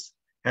police,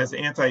 has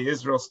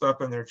anti-Israel stuff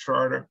in their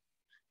charter.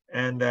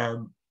 And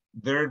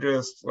they're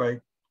just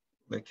like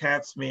the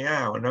cat's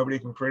meow, and nobody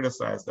can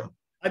criticize them.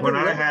 When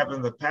I have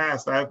in the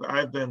past,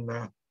 I've been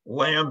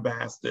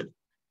lambasted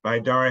by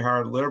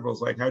diehard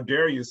liberals, like, how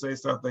dare you say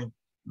something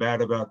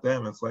bad about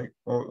them? It's like,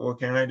 well,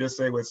 can I just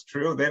say what's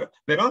true?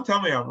 They don't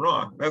tell me I'm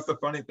wrong. That's the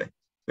funny thing.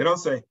 They don't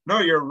say, no,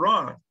 you're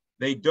wrong.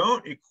 They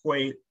don't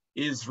equate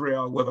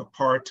Israel with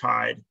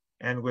apartheid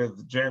and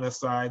with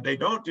genocide. They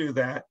don't do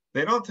that.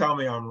 They don't tell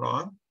me I'm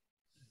wrong.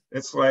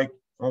 It's like,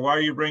 well, why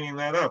are you bringing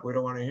that up? We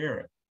don't want to hear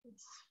it.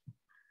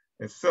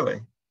 It's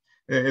silly.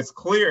 It's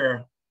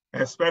clear,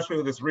 especially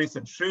with this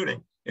recent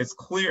shooting, it's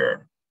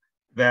clear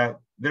that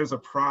there's a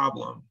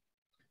problem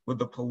with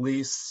the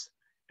police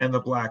and the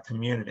Black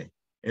community.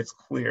 It's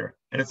clear.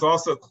 And it's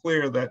also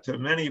clear that to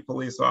many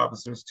police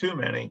officers, too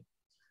many,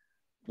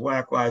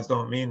 Black lives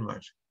don't mean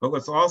much. But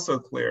what's also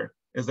clear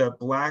is that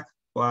Black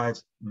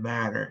Lives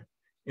Matter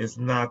is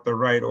not the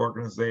right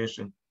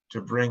organization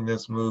to bring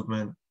this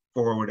movement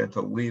forward and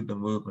to lead the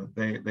movement.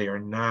 They are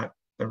not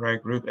the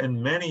right group.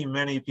 And many,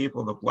 many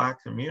people in the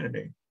Black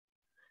community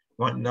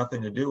want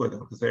nothing to do with them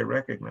because they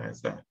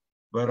recognize that.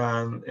 But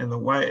in the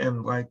white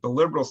and like the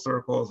liberal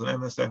circles and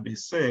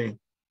MSNBC,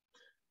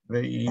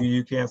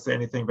 you can't say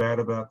anything bad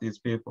about these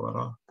people at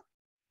all.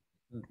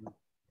 Mm-hmm.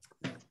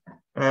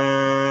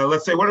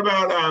 Let's say, what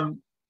about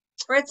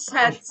Fritz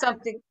had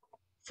something.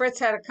 Fritz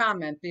had a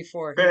comment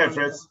before. Go He ahead,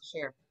 wanted Fritz. to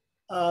share.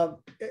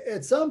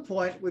 At some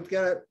point, we've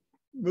got to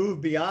move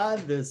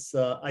beyond this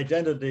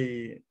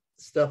identity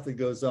stuff that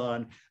goes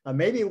on.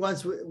 Maybe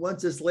once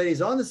this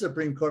lady's on the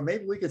Supreme Court,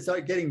 maybe we could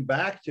start getting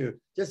back to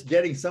just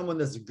getting someone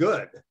that's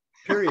good,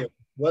 period,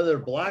 whether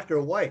black or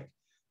white.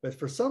 But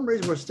for some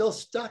reason, we're still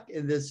stuck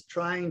in this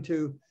trying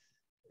to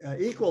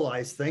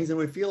equalize things, and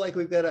we feel like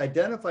we've got to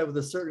identify with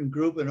a certain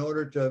group in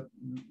order to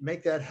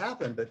make that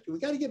happen. But we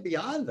got to get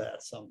beyond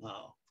that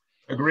somehow.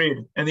 Agreed.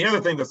 And the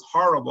other thing that's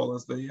horrible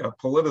is the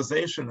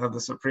politicization of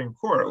the Supreme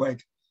Court.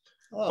 Like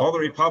all the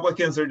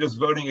Republicans are just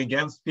voting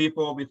against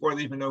people before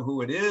they even know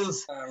who it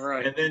is.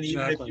 Right. And then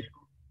exactly.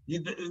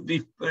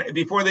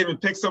 before they even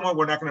pick someone,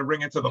 we're not going to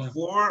bring it to the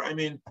floor. I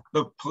mean,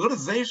 the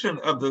politicization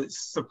of the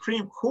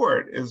Supreme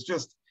Court is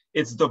just,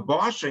 it's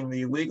debauching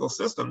the legal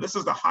system. This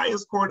is the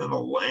highest court in the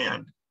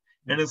land.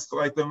 And it's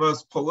like the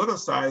most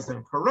politicized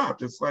and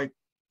corrupt. It's like,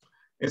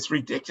 it's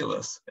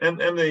ridiculous. And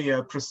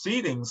the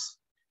proceedings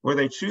where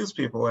they choose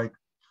people, like,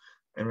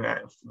 and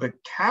the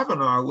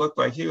Kavanaugh looked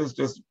like he was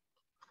just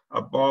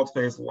a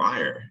bald-faced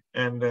liar.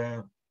 And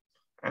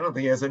I don't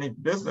think he has any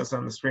business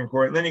on the Supreme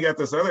Court. And then you got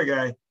this other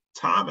guy,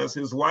 Thomas,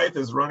 whose wife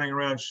is running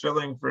around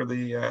shilling for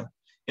the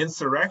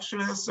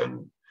insurrectionists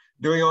and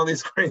doing all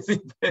these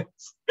crazy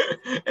things.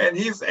 and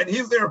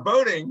he's there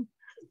voting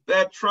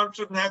that Trump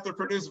shouldn't have to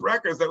produce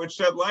records that would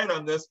shed light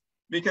on this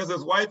because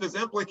his wife is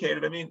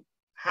implicated. I mean,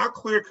 how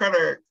clear-cut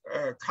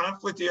a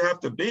conflict do you have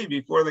to be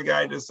before the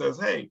guy just says,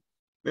 hey,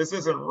 this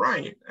isn't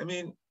right? I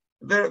mean,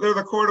 they're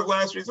the court of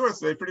last resort,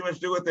 so they pretty much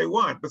do what they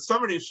want. But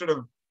somebody should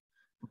have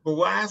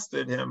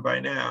blasted him by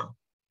now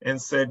and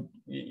said,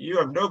 you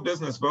have no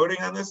business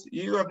voting on this.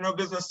 You have no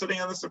business sitting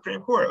on the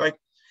Supreme Court. Like,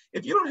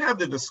 if you don't have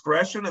the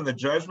discretion and the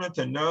judgment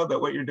to know that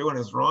what you're doing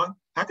is wrong,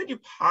 how could you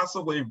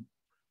possibly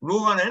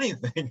rule on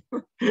anything?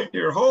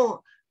 Your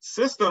whole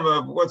system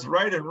of what's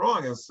right and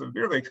wrong is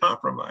severely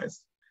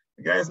compromised.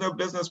 The guy has no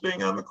business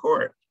being on the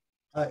court.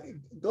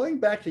 Going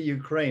back to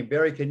Ukraine,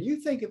 Barry, can you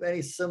think of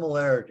any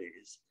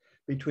similarities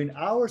between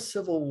our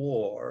civil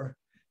war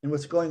and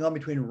what's going on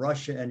between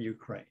Russia and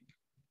Ukraine?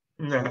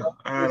 No,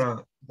 I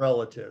don't.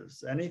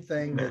 Relatives,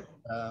 anything that...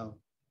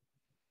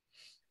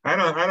 I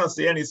don't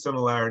see any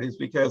similarities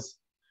because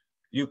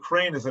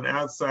Ukraine is an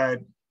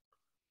outside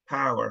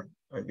power.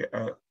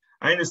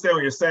 I understand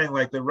what you're saying,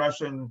 like the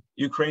Russian,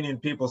 Ukrainian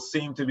people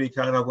seem to be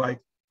kind of like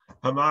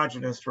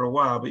homogenous for a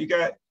while, but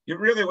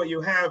what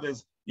you have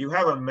is you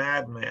have a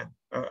madman,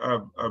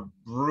 a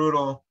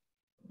brutal,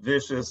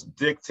 vicious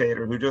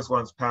dictator who just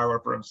wants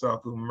power for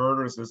himself, who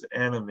murders his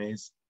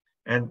enemies.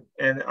 And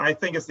I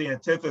think it's the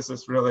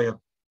antithesis really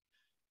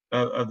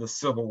of the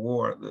Civil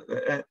War.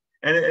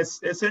 And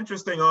it's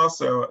interesting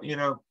also, you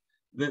know,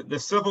 the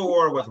Civil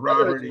War with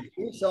Robert.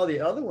 We saw the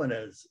other one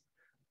as.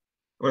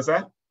 What's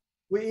that?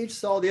 We each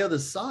saw the other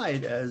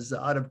side as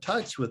out of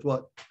touch with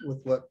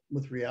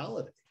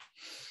reality.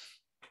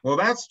 Well,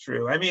 that's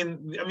true. I mean,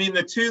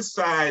 the two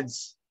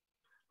sides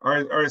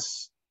are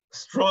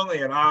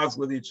strongly at odds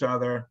with each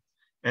other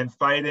and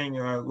fighting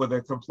with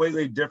a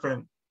completely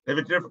different. They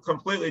have a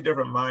completely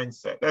different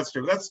mindset. That's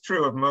true. That's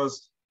true of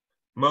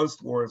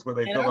most wars where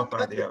they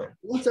vilify the other.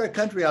 Once our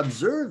country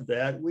observed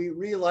that, we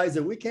realized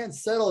that we can't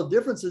settle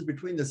differences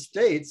between the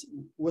states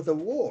with a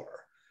war.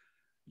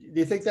 Do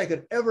you think that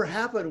could ever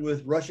happen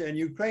with Russia and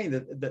Ukraine?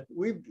 That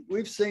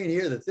we've seen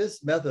here that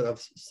this method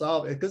of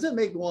solving, because it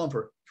may go on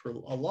for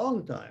a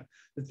long time,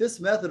 that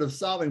this method of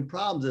solving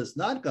problems is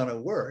not going to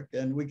work,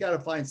 and we got to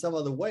find some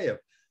other way of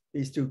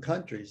these two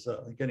countries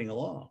getting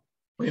along.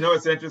 Well, you know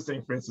what's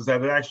interesting, Fritz, is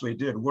that it actually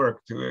did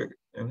work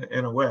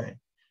in a way.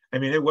 I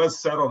mean, it was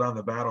settled on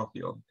the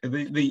battlefield.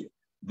 The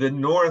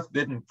North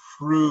didn't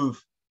prove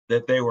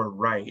that they were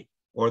right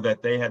or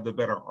that they had the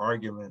better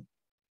argument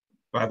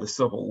by the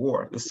Civil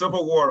War. The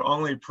Civil War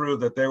only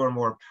proved that they were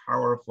more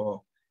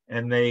powerful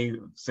and they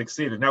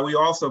succeeded. Now, we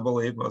also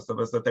believe, most of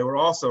us, that they were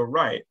also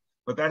right,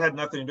 but that had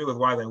nothing to do with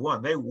why they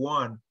won. They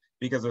won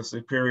because of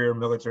superior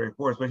military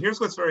force. But here's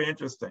what's very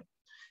interesting,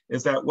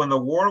 is that when the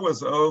war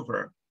was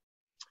over,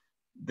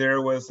 there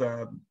was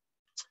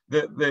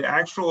the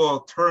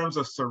actual terms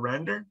of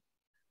surrender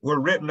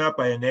were written up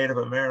by a Native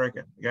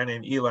American, a guy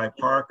named Eli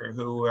Parker,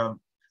 who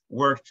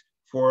worked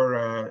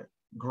for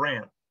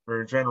Grant,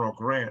 for General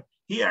Grant.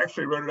 He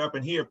actually wrote it up,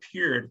 and he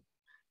appeared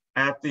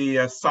at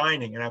the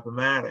signing in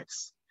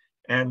Appomattox.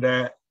 And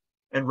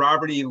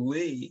Robert E.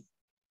 Lee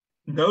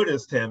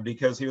noticed him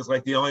because he was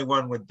like the only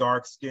one with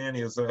dark skin.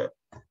 He was a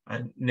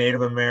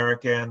Native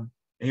American.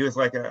 He was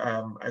like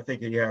I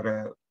think he had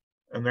a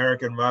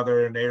American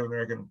mother, a Native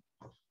American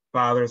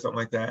father, or something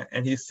like that.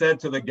 And he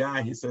said to the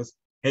guy, he says,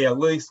 hey, at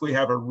least we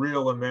have a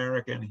real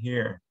American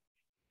here.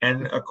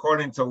 And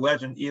according to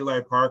legend,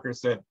 Eli Parker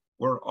said,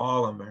 we're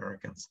all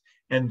Americans.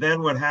 And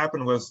then what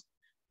happened was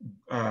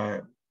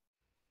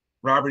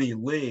Robert E.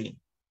 Lee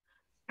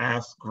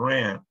asked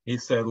Grant, he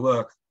said,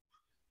 look,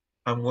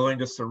 I'm willing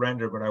to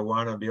surrender, but I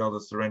want to be able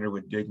to surrender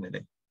with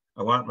dignity.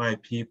 I want my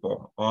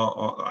people,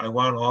 I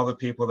want all the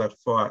people that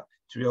fought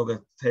to be able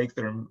to take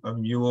a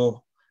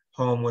mule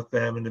home with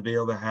them and to be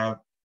able to have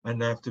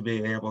enough to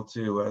be able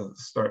to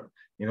start,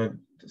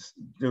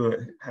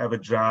 have a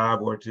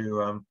job or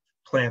to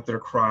plant their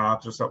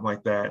crops or something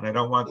like that. And I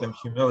don't want them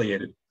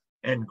humiliated.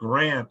 And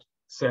Grant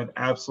said,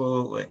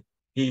 absolutely.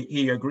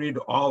 He agreed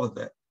to all of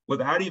it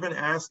without even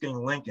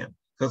asking Lincoln,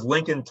 because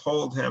Lincoln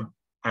told him,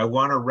 I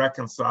want to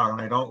reconcile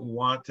and I don't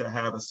want to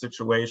have a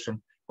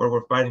situation where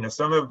we're fighting. Now,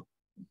 some of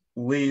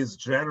Lee's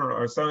general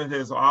or some of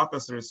his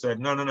officers said,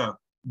 no,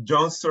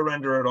 don't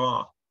surrender at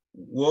all.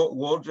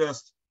 We'll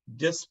just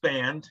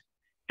disband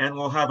and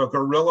we'll have a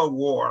guerrilla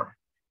war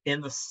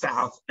in the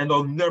South and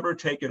they'll never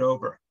take it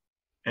over.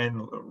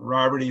 And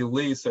Robert E.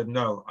 Lee said,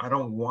 no, I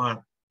don't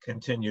want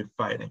continued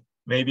fighting.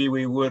 Maybe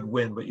we would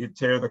win, but you'd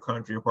tear the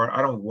country apart.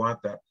 I don't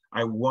want that.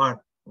 I want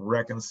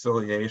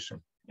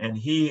reconciliation. And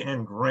he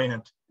and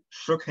Grant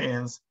shook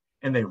hands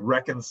and they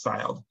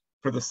reconciled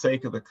for the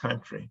sake of the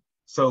country.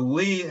 So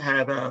Lee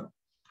had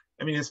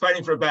he was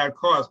fighting for a bad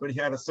cause, but he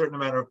had a certain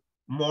amount of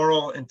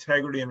moral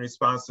integrity and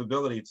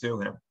responsibility to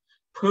him.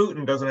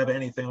 Putin doesn't have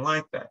anything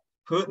like that.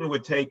 Putin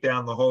would take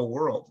down the whole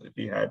world if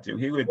he had to.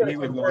 He would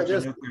launch a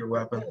nuclear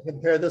weapon.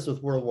 Compare this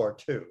with World War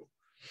II.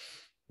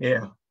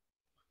 Yeah.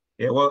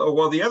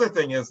 Well, the other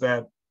thing is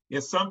that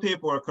some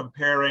people are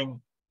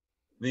comparing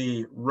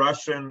the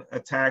Russian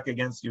attack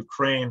against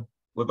Ukraine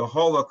with the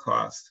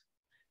Holocaust.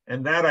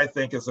 And that, I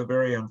think, is a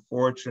very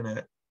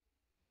unfortunate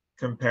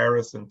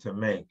comparison to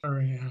make. Oh,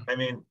 yeah. I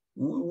mean,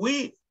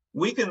 we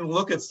can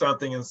look at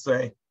something and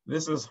say,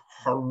 this is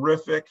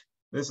horrific,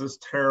 this is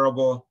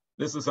terrible,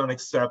 this is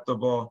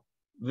unacceptable,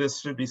 this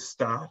should be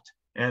stopped,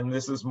 and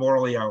this is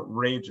morally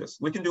outrageous.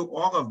 We can do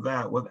all of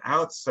that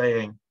without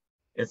saying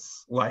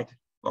it's like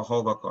the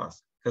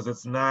Holocaust, because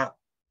it's not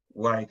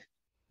like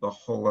the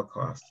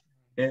Holocaust.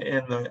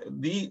 And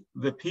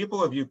the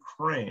people of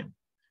Ukraine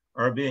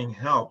are being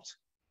helped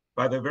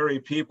by the very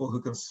people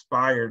who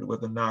conspired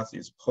with the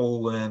Nazis,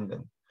 Poland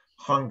and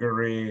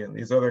Hungary and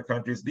these other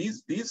countries.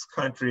 These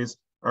countries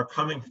are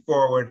coming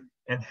forward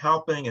and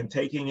helping and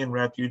taking in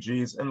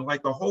refugees, and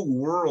like the whole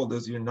world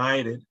is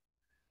united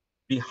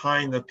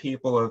behind the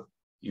people of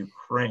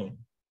Ukraine.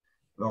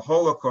 The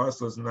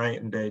Holocaust was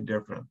night and day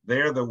different.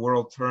 There, the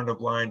world turned a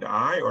blind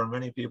eye, or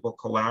many people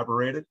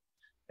collaborated.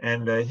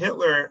 And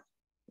Hitler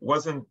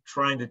wasn't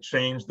trying to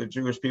change the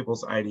Jewish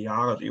people's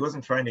ideology. He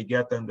wasn't trying to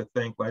get them to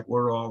think like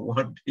we're all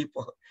one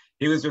people.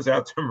 He was just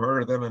out to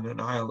murder them and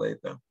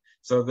annihilate them.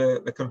 So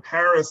the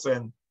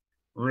comparison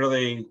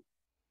really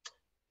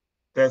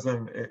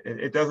doesn't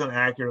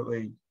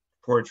accurately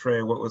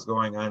portray what was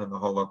going on in the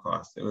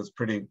Holocaust. It's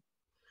pretty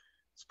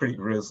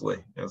grisly.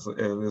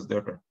 It was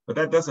different. But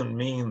that doesn't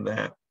mean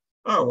that,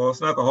 oh, well,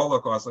 it's not the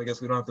Holocaust, I guess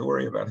we don't have to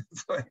worry about it.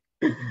 It's like,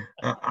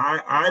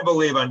 I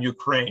believe on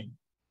Ukraine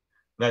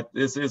that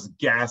this is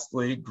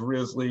ghastly,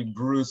 grisly,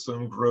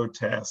 gruesome,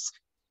 grotesque,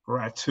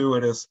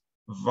 gratuitous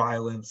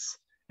violence,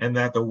 and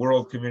that the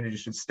world community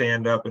should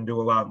stand up and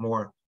do a lot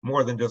more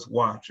than just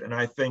watch. And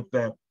I think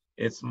that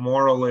it's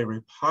morally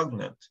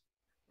repugnant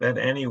that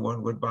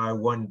anyone would buy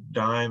one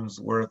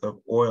dime's worth of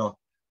oil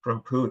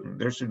from Putin.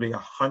 There should be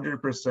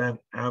 100%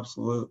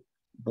 absolute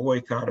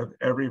boycott of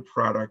every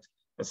product,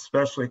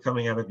 especially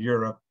coming out of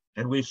Europe.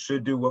 And we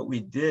should do what we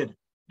did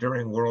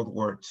during World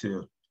War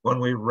II,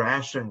 when we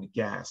rationed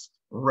gas,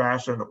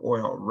 rationed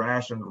oil,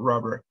 rationed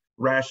rubber,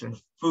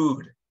 rationed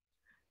food,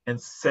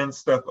 and sent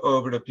stuff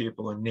over to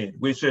people in need.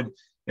 We should,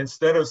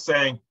 instead of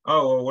saying,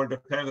 oh, well, we're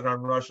dependent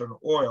on Russian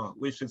oil,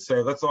 we should say,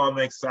 let's all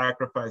make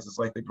sacrifices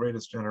like the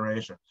greatest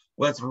generation.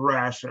 Let's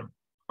ration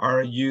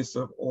our use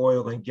of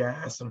oil and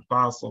gas and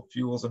fossil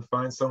fuels and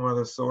find some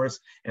other source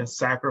and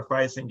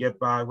sacrifice and get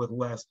by with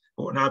less,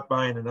 but we're not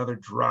buying another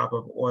drop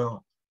of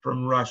oil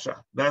from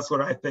Russia. That's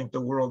what I think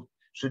the world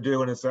should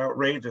do, and it's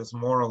outrageous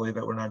morally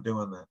that we're not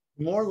doing that.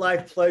 The more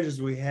life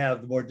pleasures we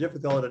have, the more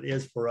difficult it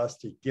is for us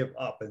to give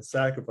up and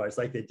sacrifice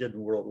like they did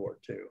in World War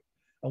II.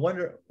 I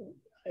wonder,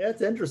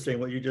 that's interesting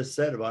what you just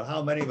said about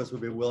how many of us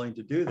would be willing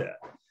to do that.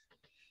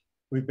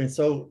 We've been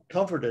so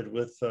comforted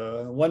with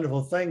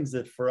wonderful things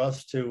that for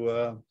us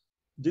to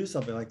do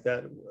something like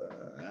that,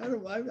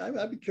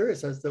 I'd be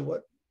curious as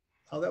to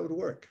how that would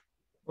work.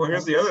 Well,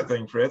 here's the other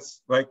thing,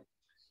 Fritz. Like,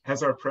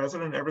 has our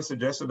president ever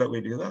suggested that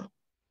we do that?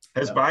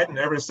 Has No. Biden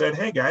ever said,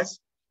 hey guys,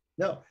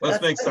 No,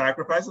 let's make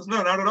sacrifices?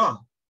 No, not at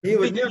all. He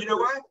would You know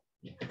why?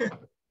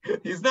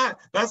 He's not.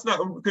 That's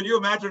not. Could you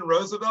imagine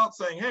Roosevelt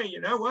saying, hey,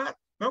 you know what?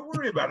 Don't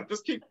worry about it.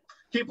 Just keep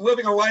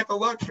living a life of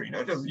luxury. You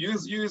know, just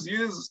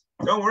use.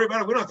 Don't worry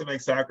about it. We don't have to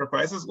make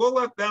sacrifices. We'll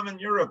let them in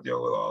Europe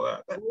deal with all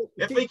that.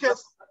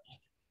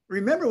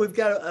 Remember, we've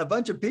got a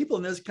bunch of people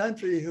in this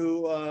country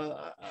who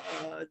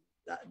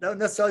don't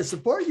necessarily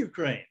support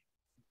Ukraine.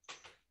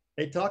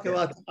 They talk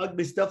about the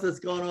ugly stuff that's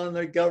going on in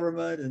their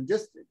government and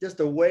just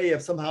a way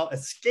of somehow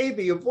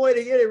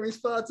avoiding any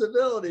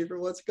responsibility for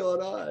what's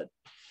going on.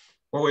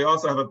 Well, we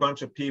also have a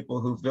bunch of people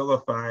who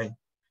vilify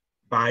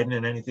Biden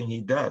and anything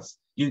he does.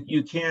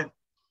 You can't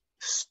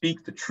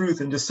speak the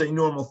truth and just say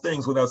normal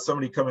things without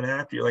somebody coming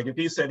after you. Like if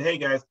he said, hey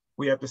guys,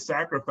 we have to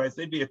sacrifice,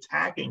 they'd be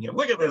attacking him.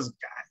 Look at this guy.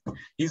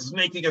 He's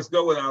making us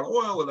go without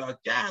oil,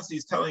 without gas.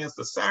 He's telling us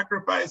to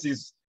sacrifice.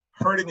 He's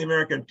hurting the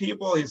American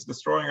people. He's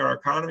destroying our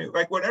economy.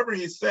 Like whatever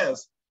he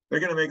says, they're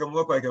going to make him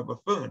look like a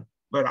buffoon.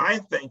 But I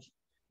think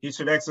he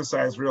should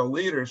exercise real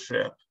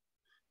leadership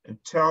and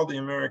tell the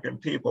American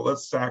people,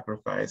 let's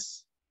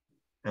sacrifice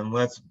and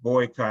let's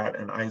boycott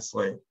and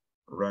isolate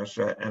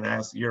Russia and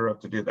ask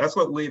Europe to do that. That's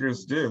what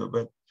leaders do.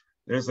 But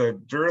there's a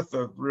dearth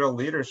of real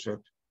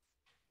leadership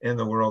in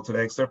the world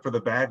today, except for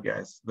the bad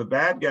guys. The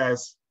bad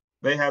guys,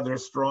 they have their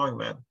strong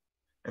men.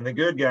 And the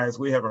good guys,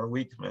 we have our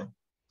weak men.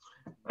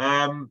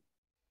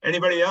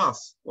 Anybody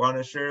else want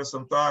to share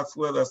some thoughts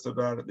with us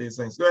about these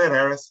things? Go ahead,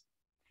 Harris.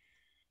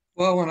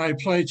 Well, when I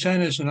played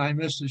tennis and I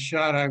missed a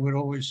shot, I would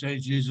always say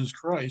Jesus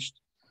Christ.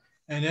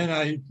 And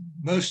then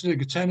most of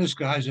the tennis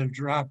guys have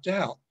dropped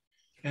out.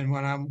 And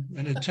when I'm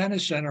in a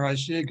tennis center, I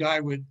see a guy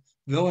with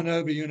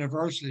Villanova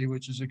University,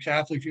 which is a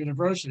Catholic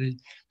university.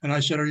 And I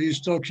said, are you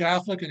still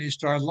Catholic? And he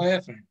started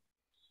laughing.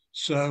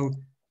 So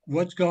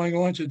what's going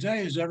on today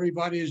is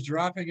everybody is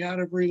dropping out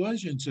of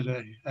religion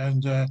today.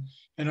 And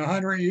in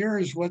 100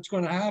 years, what's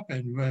going to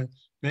happen?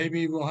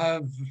 Maybe we'll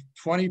have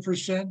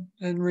 20%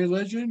 in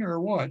religion or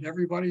what?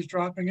 Everybody's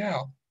dropping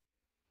out.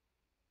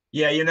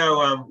 Yeah, you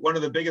know, one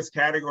of the biggest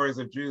categories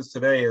of Jews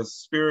today is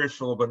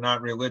spiritual but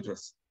not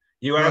religious.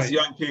 You ask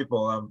young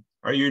people,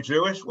 are you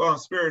Jewish? Well, I'm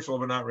spiritual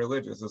but not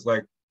religious. It's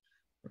like,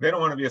 they don't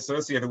want to be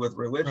associated with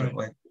religion. Right.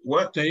 Like,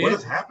 what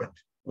has happened?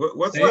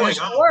 What's going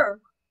on?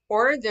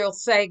 Or they'll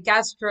say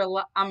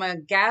I'm a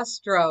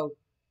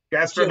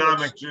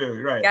gastronomic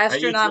Jew, right?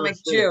 Gastronomic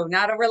Jew,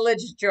 not a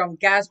religious Jew. I'm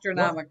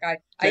gastronomic. I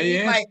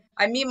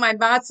eat my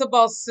matzo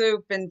ball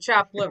soup and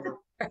chopped liver.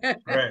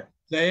 Right.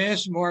 They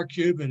asked Mark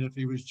Cuban if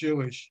he was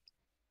Jewish,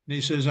 and he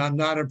says, I'm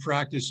not a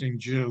practicing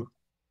Jew.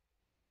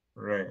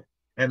 Right.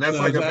 And that's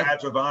like a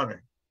badge of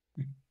honor.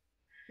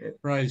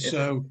 Right.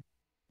 So,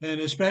 and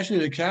especially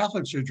the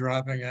Catholics are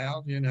dropping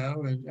out, you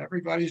know, and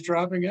everybody's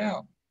dropping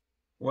out.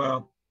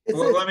 Well,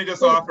 let me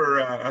just offer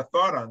a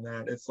thought on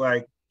that. It's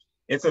like,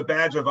 it's a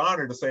badge of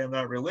honor to say I'm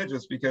not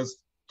religious, because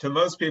to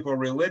most people,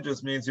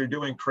 religious means you're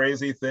doing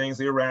crazy things,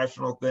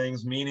 irrational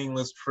things,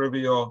 meaningless,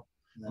 trivial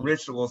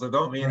rituals that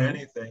don't mean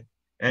anything.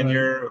 And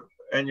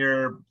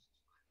you're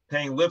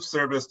paying lip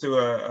service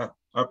to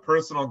a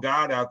personal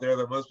God out there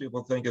that most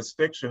people think is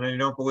fiction, and you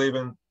don't believe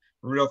in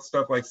real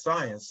stuff like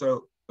science.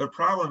 So the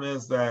problem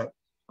is that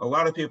a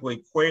lot of people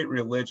equate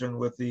religion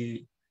with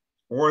the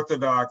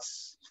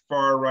orthodox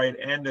far right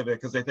end of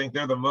it, because they think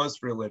they're the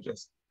most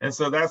religious. And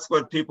so that's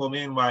what people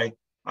mean by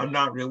I'm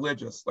not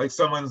religious. Like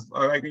someone's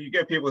like, you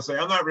get people say,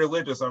 I'm not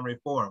religious, I'm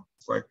reformed.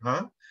 It's like,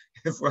 huh?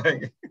 It's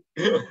like,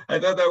 I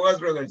thought that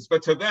was religious.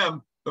 But to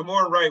them, the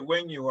more right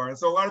wing you are. And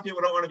so a lot of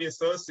people don't want to be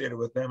associated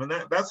with them. And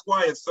that's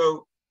why it's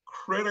so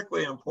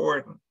critically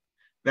important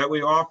that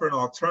we offer an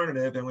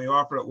alternative, and we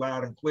offer it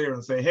loud and clear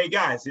and say, hey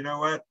guys, you know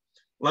what?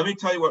 Let me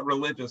tell you what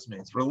religious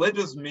means.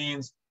 Religious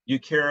means you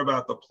care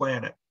about the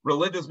planet.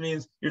 Religious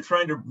means you're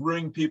trying to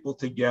bring people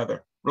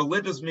together.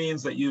 Religious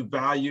means that you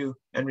value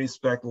and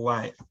respect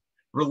life.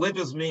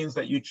 Religious means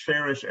that you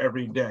cherish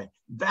every day.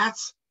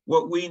 That's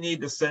what we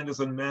need to send as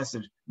a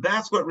message.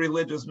 That's what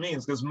religious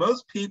means, because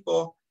most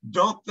people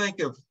don't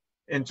think of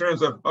in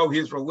terms of, oh,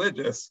 he's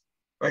religious.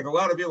 Like a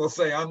lot of people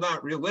say, I'm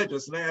not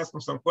religious. And I ask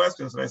them some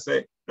questions and I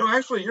say, no,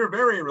 actually, you're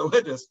very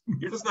religious.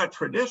 You're just not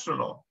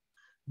traditional,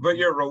 but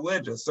you're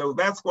religious. So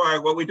that's why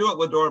what we do at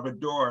L'Dor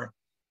Va-Dor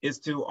is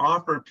to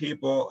offer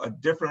people a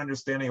different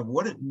understanding of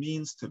what it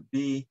means to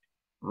be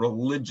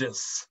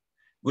religious,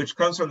 which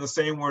comes from the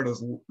same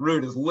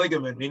root as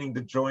ligament, meaning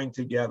to join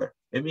together.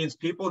 It means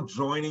people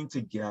joining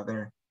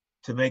together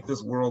to make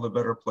this world a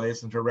better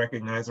place and to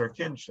recognize our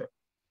kinship.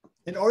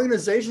 And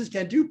organizations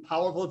can do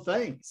powerful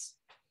things.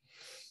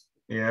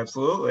 Yeah,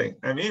 absolutely.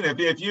 I mean,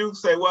 if you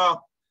say,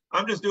 well,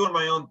 I'm just doing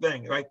my own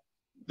thing, like,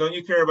 don't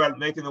you care about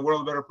making the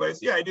world a better place?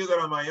 Yeah, I do that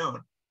on my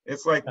own.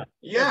 It's like,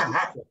 yeah,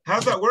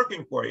 how's that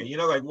working for you? You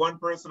know, like one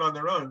person on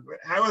their own.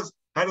 How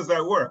does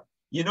that work?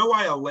 You know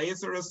why a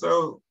laser is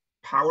so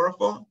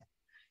powerful?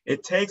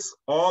 It takes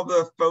all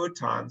the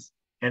photons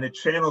and it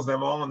channels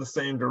them all in the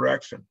same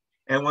direction.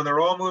 And when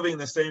they're all moving in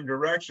the same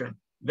direction,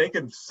 they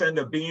could send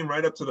a beam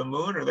right up to the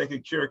moon, or they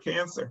could cure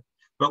cancer.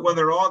 But when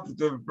they're all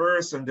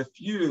diverse and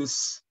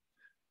diffuse,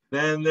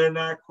 then they're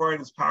not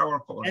quite as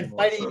powerful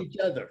anymore. And fighting each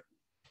other.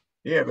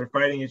 Yeah, they're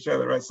fighting each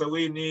other, right? So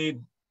we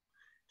need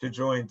to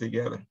join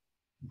together.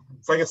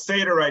 It's like a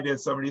Seder I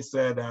did. Somebody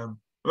said,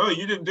 oh,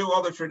 you didn't do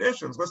all the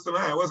traditions. What's the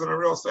matter? It wasn't a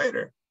real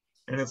Seder.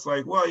 And it's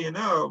like, well, you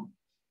know,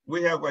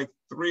 we have like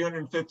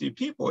 350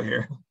 people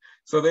here.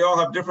 So they all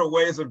have different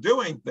ways of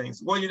doing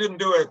things. Well, you didn't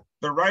do it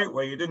the right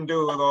way. You didn't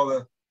do it with all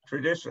the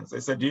traditions. They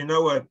said, do you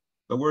know what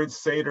the word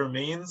Seder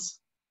means?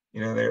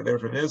 You know, they're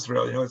from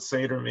Israel. You know what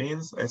Seder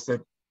means? I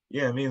said,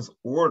 yeah, it means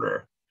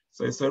order.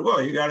 So they said,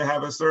 well, you got to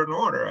have a certain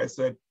order. I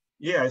said,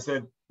 yeah. I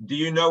said, do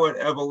you know what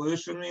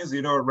evolution means? Do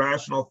you know what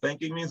rational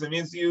thinking means? It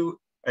means you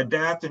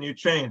adapt and you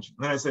change.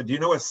 And then I said, do you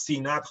know what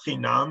sinat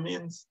chinam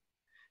means?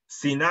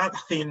 Sinat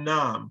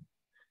chinam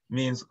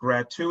means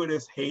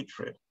gratuitous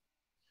hatred.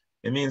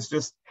 It means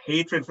just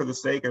hatred for the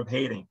sake of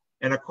hating.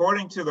 And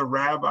according to the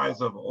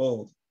rabbis of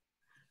old,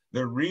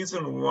 the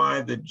reason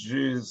why the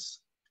Jews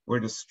were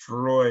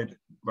destroyed,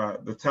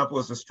 the temple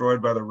was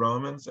destroyed by the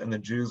Romans and the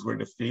Jews were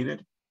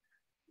defeated,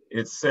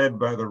 it's said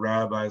by the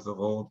rabbis of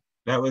old,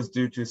 that was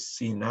due to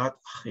sinat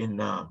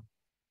chinam,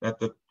 that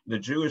the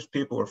Jewish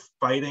people were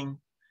fighting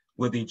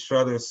with each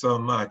other so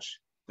much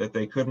that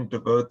they couldn't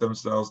devote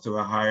themselves to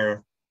a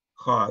higher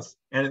cause.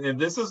 And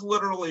this is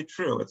literally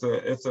true.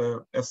 It's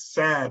a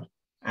sad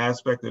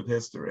aspect of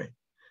history,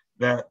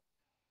 that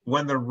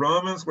when the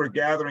Romans were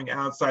gathering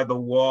outside the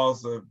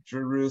walls of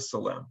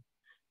Jerusalem,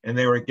 and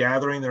they were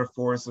gathering their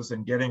forces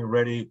and getting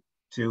ready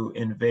to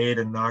invade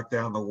and knock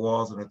down the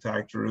walls and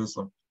attack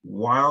Jerusalem,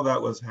 while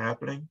that was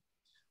happening,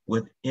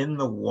 within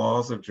the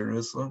walls of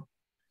Jerusalem,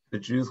 the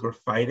Jews were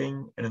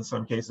fighting and in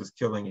some cases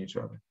killing each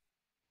other.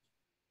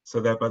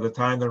 So that by the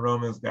time the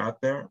Romans got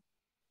there,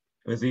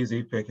 it was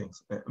easy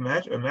pickings.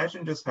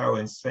 Imagine just how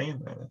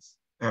insane that is,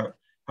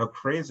 how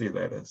crazy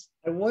that is.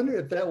 I wonder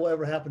if that will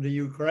ever happen to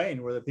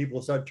Ukraine, where the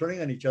people start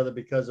turning on each other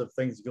because of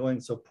things going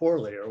so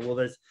poorly, or will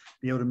they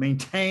be able to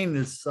maintain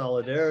this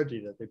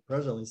solidarity that they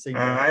presently seem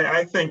to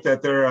I think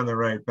that they're on the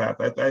right path.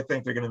 I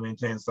think they're going to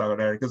maintain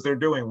solidarity because they're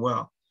doing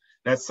well.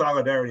 That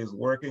solidarity is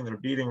working. They're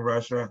beating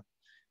Russia.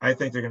 I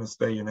think they're going to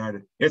stay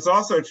united. It's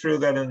also true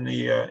that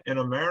in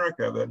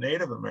America, the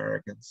Native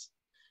Americans,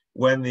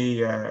 when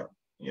the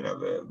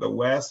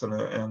West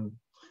and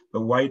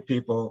the white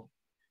people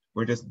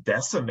were just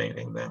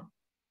decimating them,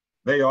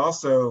 they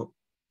also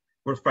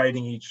were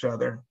fighting each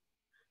other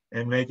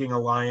and making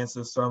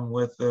alliances, some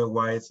with the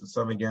whites and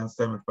some against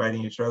them, and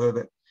fighting each other.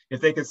 That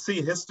if they could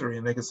see history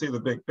and they could see the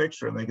big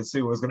picture and they could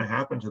see what was going to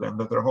happen to them,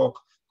 that their whole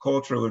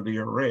culture would be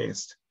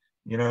erased.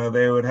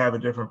 They would have a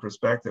different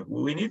perspective.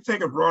 We need to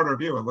take a broader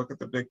view and look at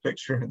the big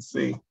picture and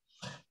see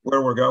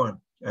where we're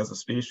going as a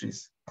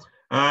species.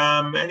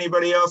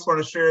 Anybody else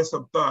want to share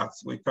some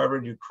thoughts? We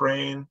covered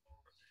Ukraine,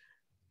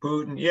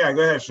 Putin. Yeah,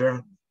 go ahead,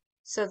 Sharon.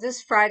 So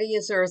this Friday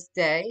is Earth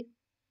Day,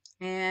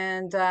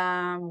 and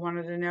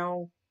wanted to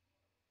know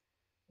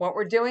what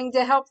we're doing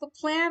to help the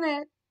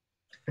planet.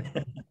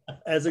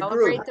 as a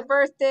Celebrate group. the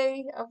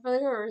birthday of the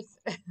Earth.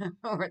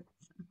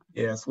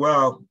 Yes,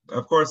 well,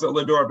 of course, at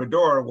L'Dor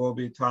Va-Dor, we'll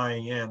be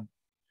tying in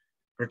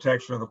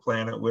protection of the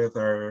planet with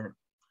our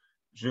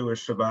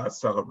Jewish Shabbat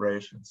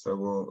celebration.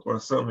 So we'll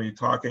certainly be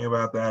talking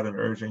about that and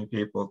urging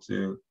people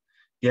to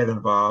get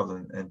involved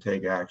and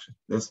take action.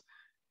 This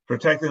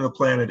protecting the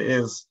planet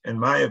is, in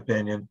my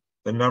opinion,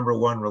 the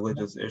 #1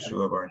 religious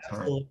issue of our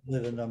time.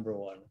 Absolutely the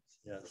 #1,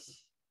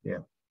 yes. Yeah.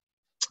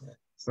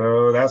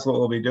 So that's what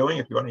we'll be doing.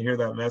 If you want to hear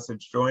that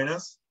message, join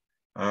us.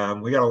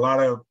 We got a lot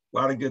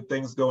of good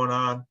things going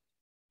on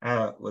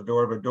at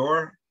L'Dor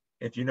Va-Dor.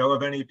 If you know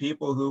of any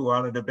people who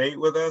want to debate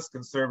with us,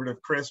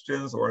 conservative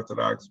Christians,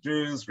 Orthodox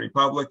Jews,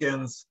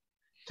 Republicans,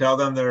 tell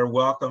them they're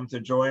welcome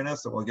to join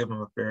us and we'll give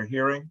them a fair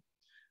hearing.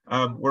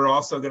 We're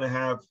also going to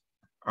have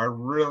our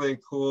really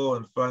cool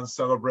and fun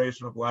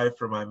celebration of life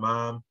for my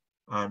mom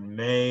on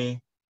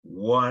May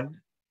 1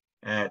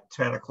 at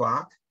 10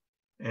 o'clock.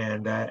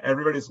 And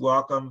everybody's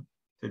welcome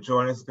to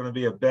join us. It's going to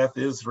be at Beth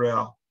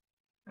Israel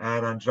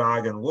out on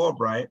Jog and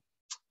Woolbright.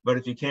 But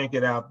if you can't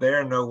get out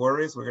there, no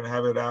worries. We're going to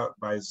have it out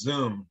by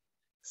Zoom.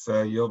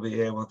 So you'll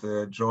be able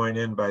to join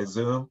in by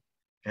Zoom.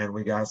 And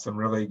we got some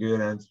really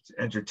good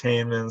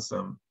entertainment,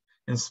 some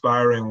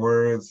inspiring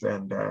words,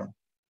 and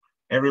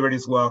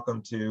everybody's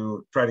welcome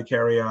to try to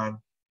carry on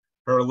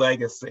her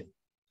legacy.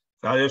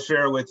 So I'll just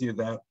share with you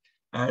that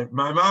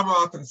my mom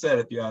often said,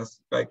 if you ask,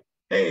 like,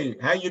 hey,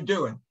 how you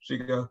doing?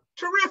 She'd go,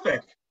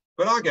 terrific,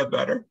 but I'll get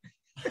better.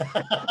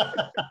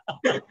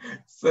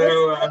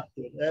 So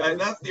and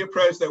that's the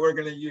approach that we're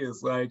going to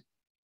use. Like,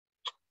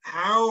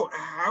 how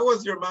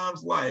was your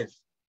mom's life?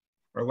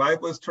 Her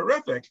life was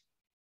terrific,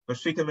 but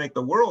she can make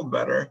the world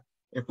better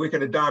if we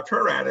can adopt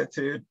her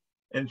attitude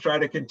and try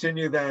to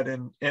continue that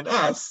in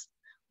us.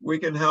 We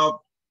can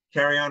help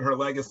carry on her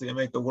legacy and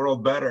make the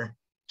world better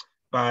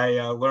by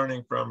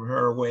learning from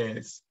her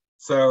ways.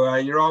 So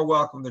you're all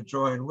welcome to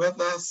join with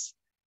us.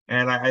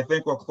 And I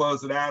think we'll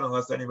close it out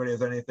unless anybody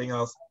has anything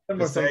else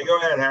to say. Go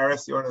ahead,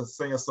 Harris. You want to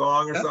sing a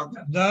song or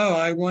something? No,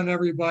 I want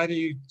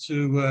everybody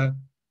to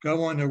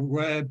go on the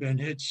web and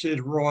hit Sid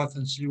Roth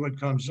and see what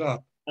comes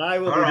up. I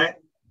will. All right.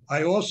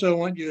 I also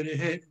want you to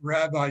hit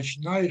Rabbi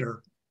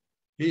Schneider.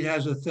 He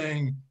has a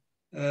thing,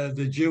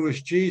 the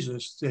Jewish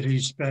Jesus, that he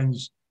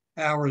spends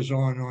hours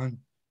on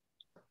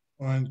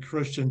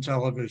Christian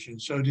television.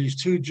 So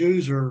these two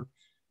Jews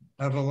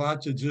have a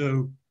lot to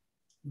do.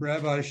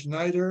 Rabbi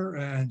Schneider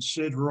and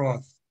Sid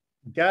Roth.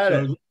 Got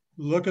it.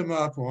 Look them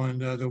up on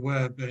the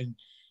web, and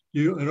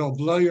it'll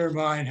blow your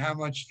mind how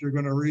much you're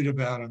going to read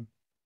about them.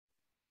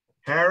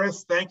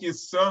 Harris, thank you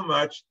so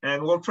much.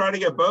 And we'll try to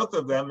get both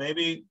of them.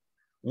 Maybe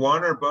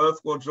one or both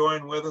will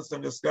join with us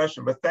in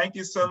discussion. But thank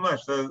you so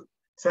much. That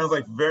sounds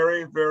like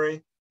very,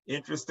 very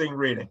interesting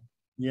reading.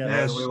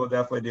 Yes. And we will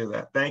definitely do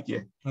that. Thank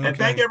you. Okay. And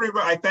thank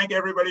everybody. I thank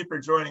everybody for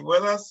joining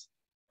with us.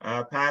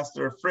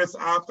 Pastor Fritz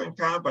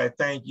Aufdencamp, I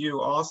thank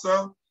you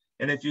also.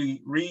 And if you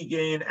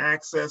regain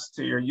access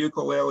to your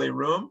ukulele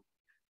room,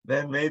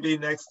 then maybe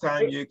next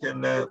time you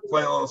can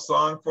play a little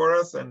song for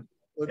us and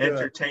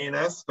entertain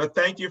us. But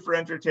thank you for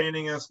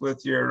entertaining us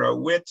with your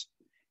wit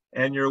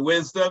and your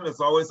wisdom.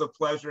 It's always a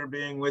pleasure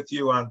being with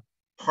you on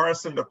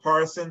Parson to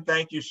Parson.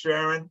 Thank you,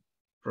 Sharon,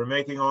 for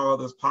making all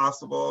of this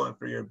possible and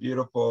for your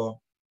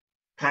beautiful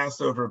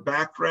Passover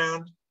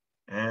background.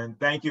 And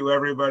thank you,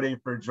 everybody,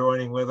 for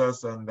joining with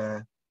us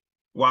and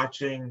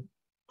watching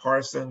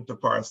Parson to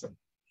Parson.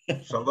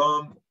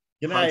 Shalom.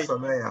 Good night. Chag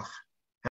Sameach.